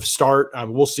impressive start.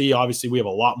 We'll see. Obviously, we have a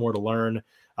lot more to learn.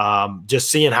 Just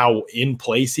seeing how in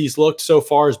place he's looked so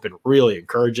far has been really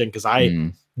encouraging because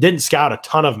I didn't scout a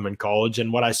ton of him in college,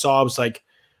 and what I saw I was like,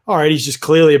 all right, he's just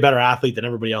clearly a better athlete than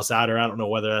everybody else out there. I don't know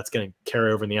whether that's going to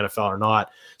carry over in the NFL or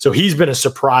not. So he's been a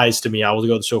surprise to me. I will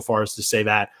go so far as to say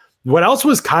that. What else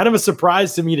was kind of a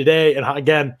surprise to me today, and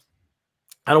again,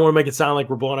 I don't want to make it sound like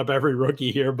we're blowing up every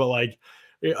rookie here, but like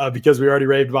because we already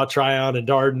raved about Tryon and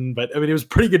Darden. But I mean, it was a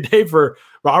pretty good day for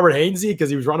Robert Hainsey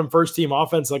because he was running first team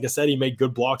offense. Like I said, he made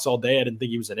good blocks all day. I didn't think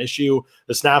he was an issue.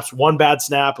 The snaps, one bad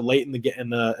snap late in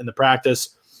the practice,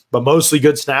 but mostly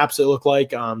good snaps. It looked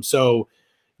like so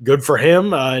good for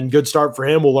him and good start for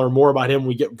him. We'll learn more about him when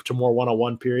we get to more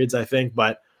one-on-one periods, I think.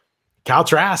 But Cal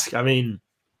Trask, I mean,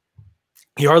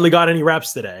 he hardly got any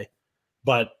reps today.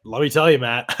 But let me tell you,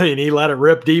 Matt, I mean, he let it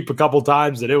rip deep a couple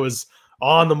times, and it was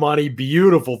on the money,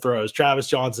 beautiful throws. Travis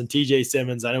Johnson, TJ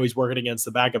Simmons. I know he's working against the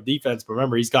backup defense, but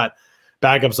remember, he's got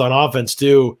backups on offense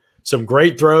too. Some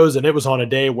great throws, and it was on a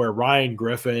day where Ryan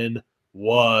Griffin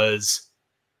was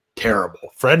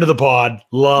terrible. Friend of the pod,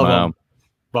 love him.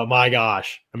 But my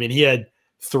gosh, I mean, he had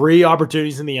 3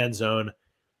 opportunities in the end zone.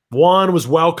 One was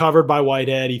well covered by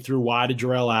Whitehead. He threw wide to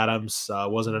Jarrell Adams.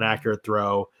 Wasn't an accurate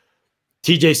throw.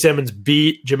 TJ Simmons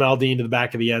beat Jamel Dean to the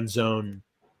back of the end zone,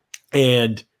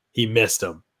 and he missed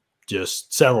him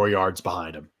just several yards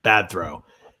behind him. Bad throw.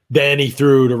 Then he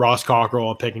threw to Ross Cockrell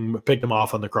and picked him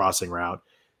off on the crossing route.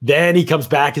 Then he comes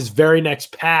back. His very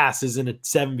next pass is in a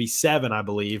 7v7, I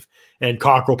believe, and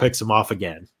Cockrell picks him off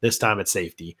again, this time at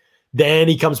safety. Then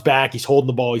he comes back. He's holding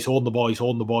the ball. He's holding the ball. He's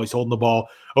holding the ball. He's holding the ball.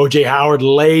 O.J. Howard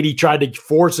late. He tried to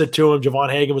force it to him. Javon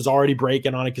Hagan was already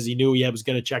breaking on it because he knew he was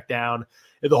going to check down.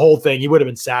 The whole thing, he would have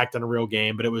been sacked in a real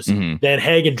game, but it was then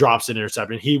Hagan drops an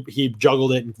interception. He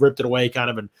juggled it and ripped it away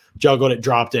kind of and juggled it,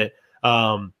 dropped it.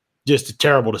 Just a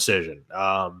terrible decision.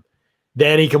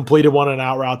 Then he completed one an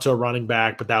out route to a running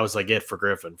back, but that was like it for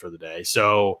Griffin for the day.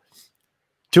 So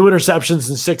 2 interceptions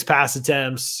and 6 pass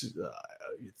attempts.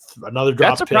 Another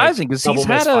drop. That's surprising because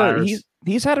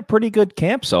he's had a pretty good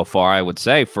camp so far, I would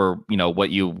say, for what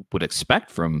you would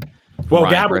expect from. Well,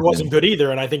 Gabbert wasn't good either,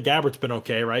 and I think Gabbert's been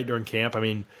okay, right, during camp. I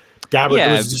mean,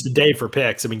 Gabbert was just a day for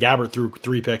picks. I mean, Gabbert threw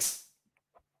 3 picks.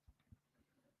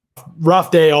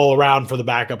 rough day all around for the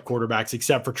backup quarterbacks,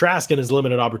 except for Trask and his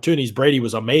limited opportunities. Brady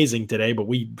was amazing today, but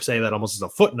we say that almost as a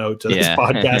footnote to this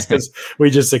podcast because we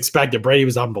just expected. Brady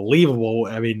was unbelievable.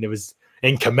 I mean, it was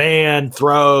in command,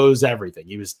 throws, everything.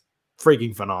 He was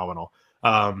freaking phenomenal.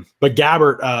 But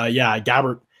Gabbert,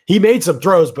 Gabbert, he made some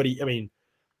throws, but he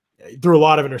threw a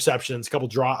lot of interceptions.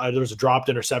 There was a dropped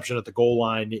interception at the goal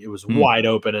line. It was wide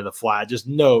open in the flat. Just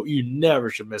you never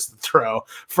should miss the throw.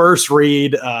 First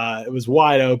read, it was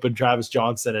wide open. Travis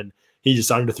Johnson, and he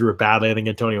just underthrew it badly. I think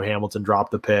Antonio Hamilton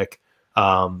dropped the pick.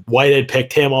 Whitehead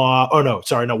picked him off. Oh no,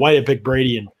 sorry, no. Whitehead picked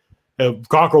Brady, and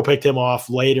Cockrell picked him off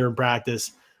later in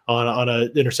practice on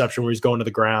an interception where he's going to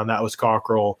the ground. That was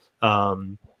Cockrell.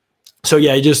 So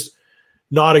yeah, just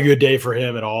not a good day for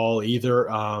him at all either.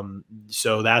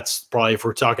 So that's probably, if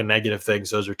we're talking negative things,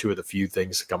 those are two of the few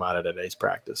things that come out of today's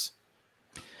practice.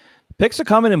 Picks are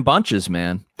coming in bunches,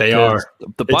 man. They are.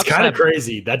 It's kind of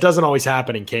crazy. That doesn't always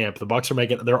happen in camp. The Bucs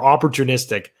they're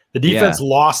opportunistic. The defense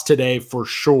lost today for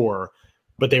sure,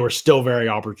 but they were still very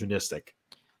opportunistic.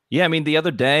 Yeah, I mean, the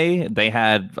other day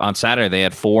on Saturday, they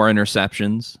had 4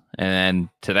 interceptions, and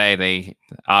today they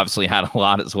obviously had a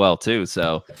lot as well too.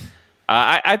 So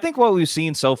I think what we've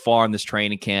seen so far in this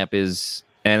training camp is,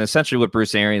 and essentially what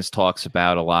Bruce Arians talks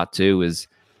about a lot too, is,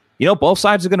 both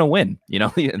sides are going to win.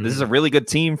 This is a really good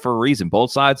team for a reason.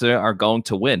 Both sides are going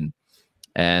to win.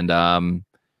 And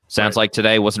sounds like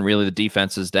today wasn't really the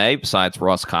defense's day, besides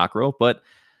Ross Cockrell. But,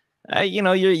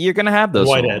 you're going to have those.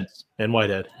 Whitehead. And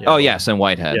Whitehead. Yeah. Oh, yes, and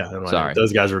Whitehead. Yeah, and Whitehead. Sorry.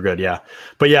 Those guys were good, yeah.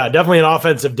 But, yeah, definitely an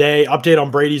offensive day. Update on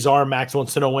Brady's arm. Max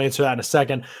wants to know. We'll answer that in a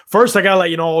second. First, I got to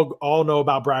let you know all know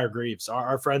about Briar Greaves.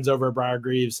 Our friends over at Briar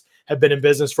Greaves have been in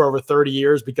business for over 30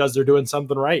 years because they're doing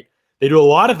something right. They do a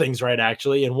lot of things right,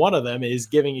 actually, and one of them is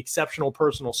giving exceptional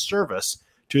personal service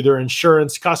to their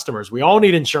insurance customers. We all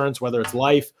need insurance, whether it's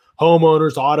life,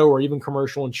 homeowners, auto, or even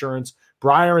commercial insurance.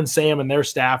 Briar and Sam and their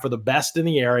staff are the best in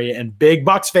the area and big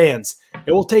Bucs fans.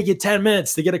 It will take you 10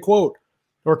 minutes to get a quote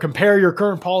or compare your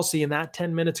current policy, and that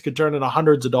 10 minutes could turn into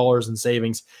hundreds of dollars in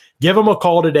savings. Give them a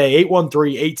call today,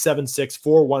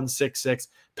 813-876-4166.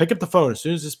 Pick up the phone as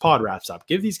soon as this pod wraps up.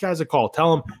 Give these guys a call.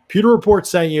 Tell them Pewter Report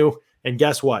sent you, and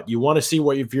guess what? You want to see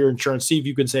if your insurance, see if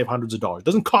you can save hundreds of dollars. It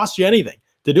doesn't cost you anything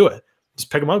to do it. Just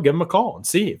pick them up, give them a call, and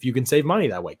see if you can save money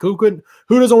that way. Who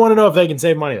doesn't want to know if they can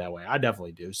save money that way? I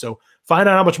definitely do. So find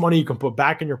out how much money you can put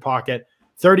back in your pocket.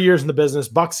 30 years in the business,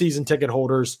 Bucs season ticket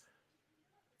holders.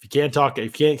 If you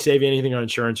can't save anything on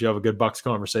insurance, you have a good Bucs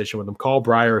conversation with them. Call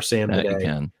Briar or Sam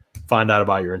today. Find out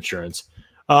about your insurance.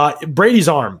 Brady's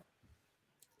arm.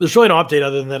 There's really no update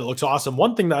other than that it looks awesome.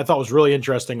 One thing that I thought was really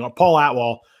interesting, Paul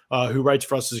Atwell, who writes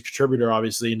for us as a contributor,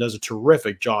 obviously, and does a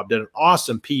terrific job, did an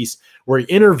awesome piece where he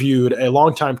interviewed a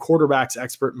longtime quarterbacks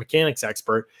expert, mechanics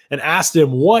expert, and asked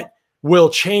him what will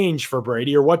change for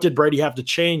Brady, or what did Brady have to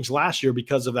change last year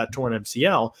because of that torn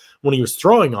MCL when he was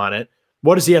throwing on it?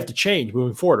 What does he have to change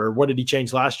moving forward, or what did he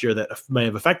change last year that may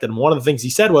have affected him? One of the things he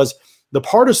said was the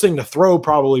hardest thing to throw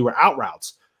probably were out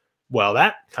routes. Well,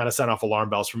 that kind of sent off alarm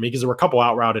bells for me because there were a couple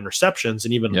out route interceptions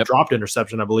and even a dropped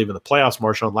interception, I believe, in the playoffs.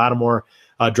 Marshawn Lattimore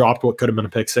dropped what could have been a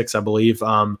pick six, I believe.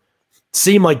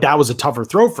 Seemed like that was a tougher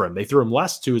throw for him. They threw him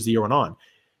less too as the year went on.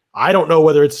 I don't know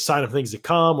whether it's a sign of things to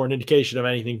come or an indication of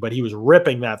anything, but he was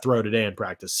ripping that throw today in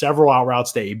practice. Several out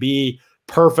routes to AB,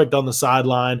 perfect on the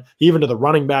sideline, even to the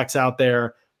running backs out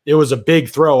there. It was a big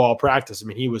throw all practice. I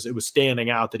mean, it was standing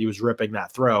out that he was ripping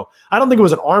that throw. I don't think it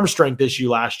was an arm strength issue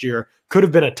last year. Could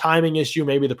have been a timing issue.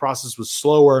 Maybe the process was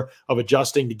slower of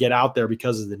adjusting to get out there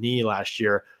because of the knee last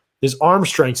year. His arm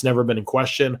strength's never been in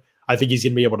question. I think he's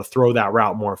going to be able to throw that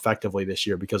route more effectively this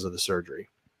year because of the surgery.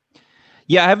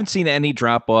 Yeah, I haven't seen any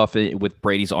drop off with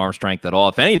Brady's arm strength at all.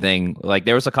 If anything, like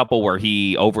there was a couple where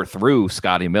he overthrew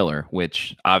Scotty Miller,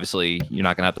 which obviously you're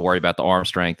not going to have to worry about the arm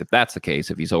strength if that's the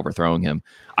case, if he's overthrowing him.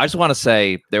 I just want to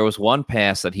say there was one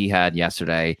pass that he had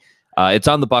yesterday. It's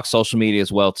on the Bucs social media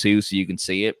as well, too, so you can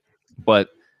see it. But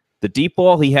the deep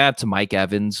ball he had to Mike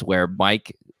Evans where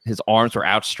his arms were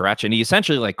outstretched, and he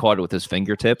essentially like caught it with his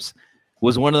fingertips,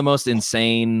 was one of the most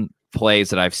insane plays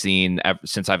that I've seen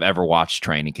since I've ever watched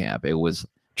training camp. It was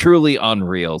truly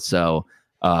unreal. So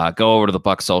go over to the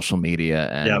Bucs social media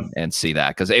and see that,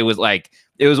 because it was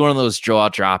one of those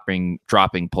dropping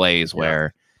plays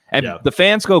where the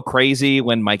fans go crazy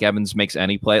when Mike Evans makes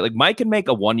any play. Like Mike can make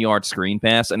a 1-yard screen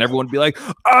pass and everyone would be like,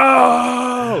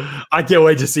 "Oh!" I can't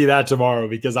wait to see that tomorrow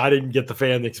because I didn't get the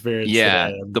fan experience. Yeah,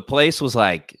 today. The place was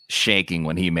like shaking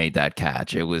when he made that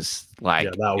catch. It was like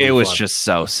it was just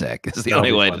so sick. It's the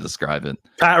only way to describe it.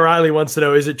 Pat Riley wants to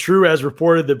know: is it true, as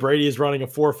reported, that Brady is running a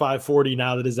 4.5 40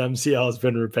 now that his MCL has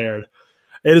been repaired?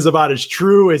 It is about as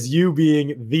true as you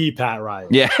being the Pat Riley.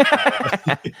 Yeah,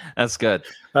 that's good.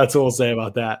 That's what we'll say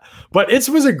about that. But it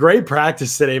was a great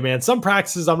practice today, man. Some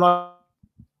practices I'm not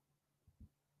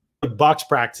Bucs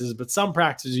practices, but some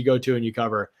practices you go to and you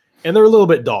cover, and they're a little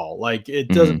bit dull. Like it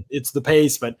doesn't, it's the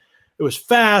pace, but it was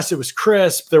fast. It was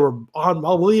crisp. There were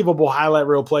unbelievable highlight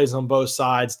reel plays on both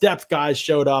sides. Depth guys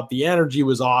showed up. The energy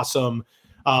was awesome.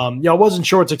 I wasn't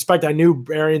sure what to expect. I knew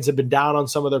Arians had been down on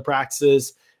some of their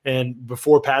practices, and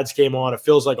before pads came on, it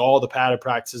feels like all the padded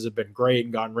practices have been great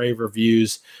and gotten rave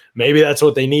reviews. Maybe that's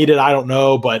what they needed. I don't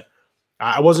know, but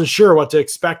I wasn't sure what to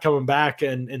expect coming back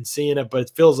and seeing it, but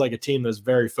it feels like a team that's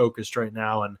very focused right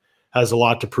now and has a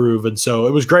lot to prove. And so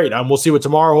it was great. We'll see what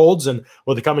tomorrow holds and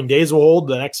what the coming days will hold.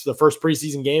 The first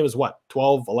preseason game is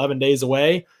 12, 11 days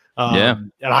away.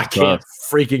 And I can't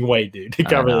freaking wait, dude, to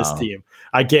cover this team.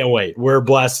 I can't wait. We're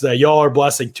blessed. Y'all are a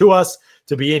blessing to us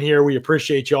to be in here. We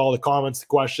appreciate y'all, the comments, the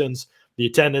questions, the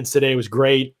attendance today was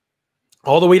great.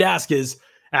 All that we'd ask is,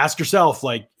 ask yourself,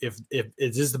 like, if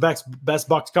is this the best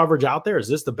Bucs coverage out there? Is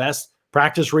this the best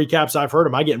practice recaps I've heard?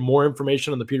 Am I getting more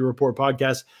information on the Pewter Report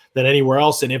podcast than anywhere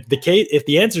else? And if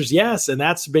the answer is yes, and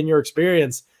that's been your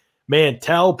experience, man,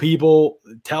 tell people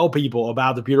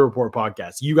about the Pewter Report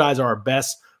podcast. You guys are our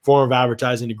best form of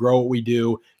advertising to grow what we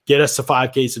do. Get us to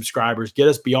 5K subscribers. Get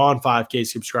us beyond 5K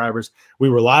subscribers. We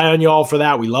rely on y'all for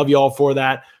that. We love y'all for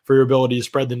that, for your ability to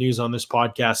spread the news on this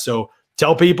podcast. So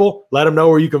tell people, let them know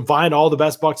where you can find all the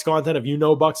best Bucs content. If you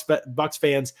know Bucs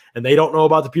fans and they don't know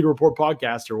about the Pewter Report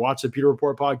podcast or watch the Pewter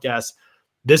Report podcast,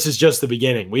 this is just the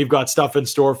beginning. We've got stuff in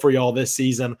store for y'all this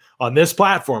season on this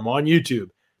platform, on YouTube,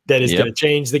 that is going to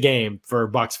change the game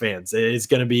for Bucs fans. It's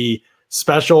going to be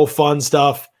special, fun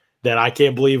stuff that I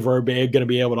can't believe we're going to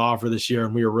be able to offer this year,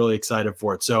 and we are really excited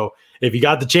for it. So if you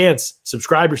got the chance,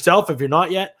 subscribe yourself. If you're not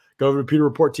yet, go over to Pewter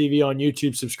Report TV on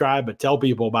YouTube, subscribe, but tell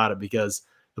people about it, because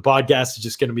the podcast is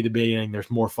just going to be the beginning. There's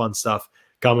more fun stuff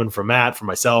coming from Matt, from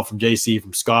myself, from JC,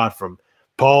 from Scott, from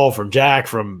Paul, from Jack,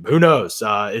 from who knows.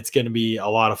 It's going to be a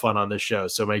lot of fun on this show,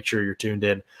 so make sure you're tuned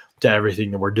in to everything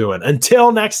that we're doing.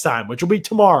 Until next time, which will be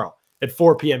tomorrow at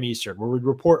 4 p.m. Eastern, where we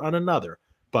report on another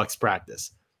Bucs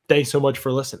practice. Thanks so much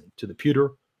for listening to the Pewter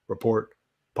Report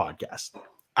podcast.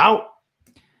 Out.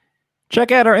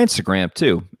 Check out our Instagram,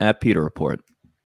 too, at Pewter Report.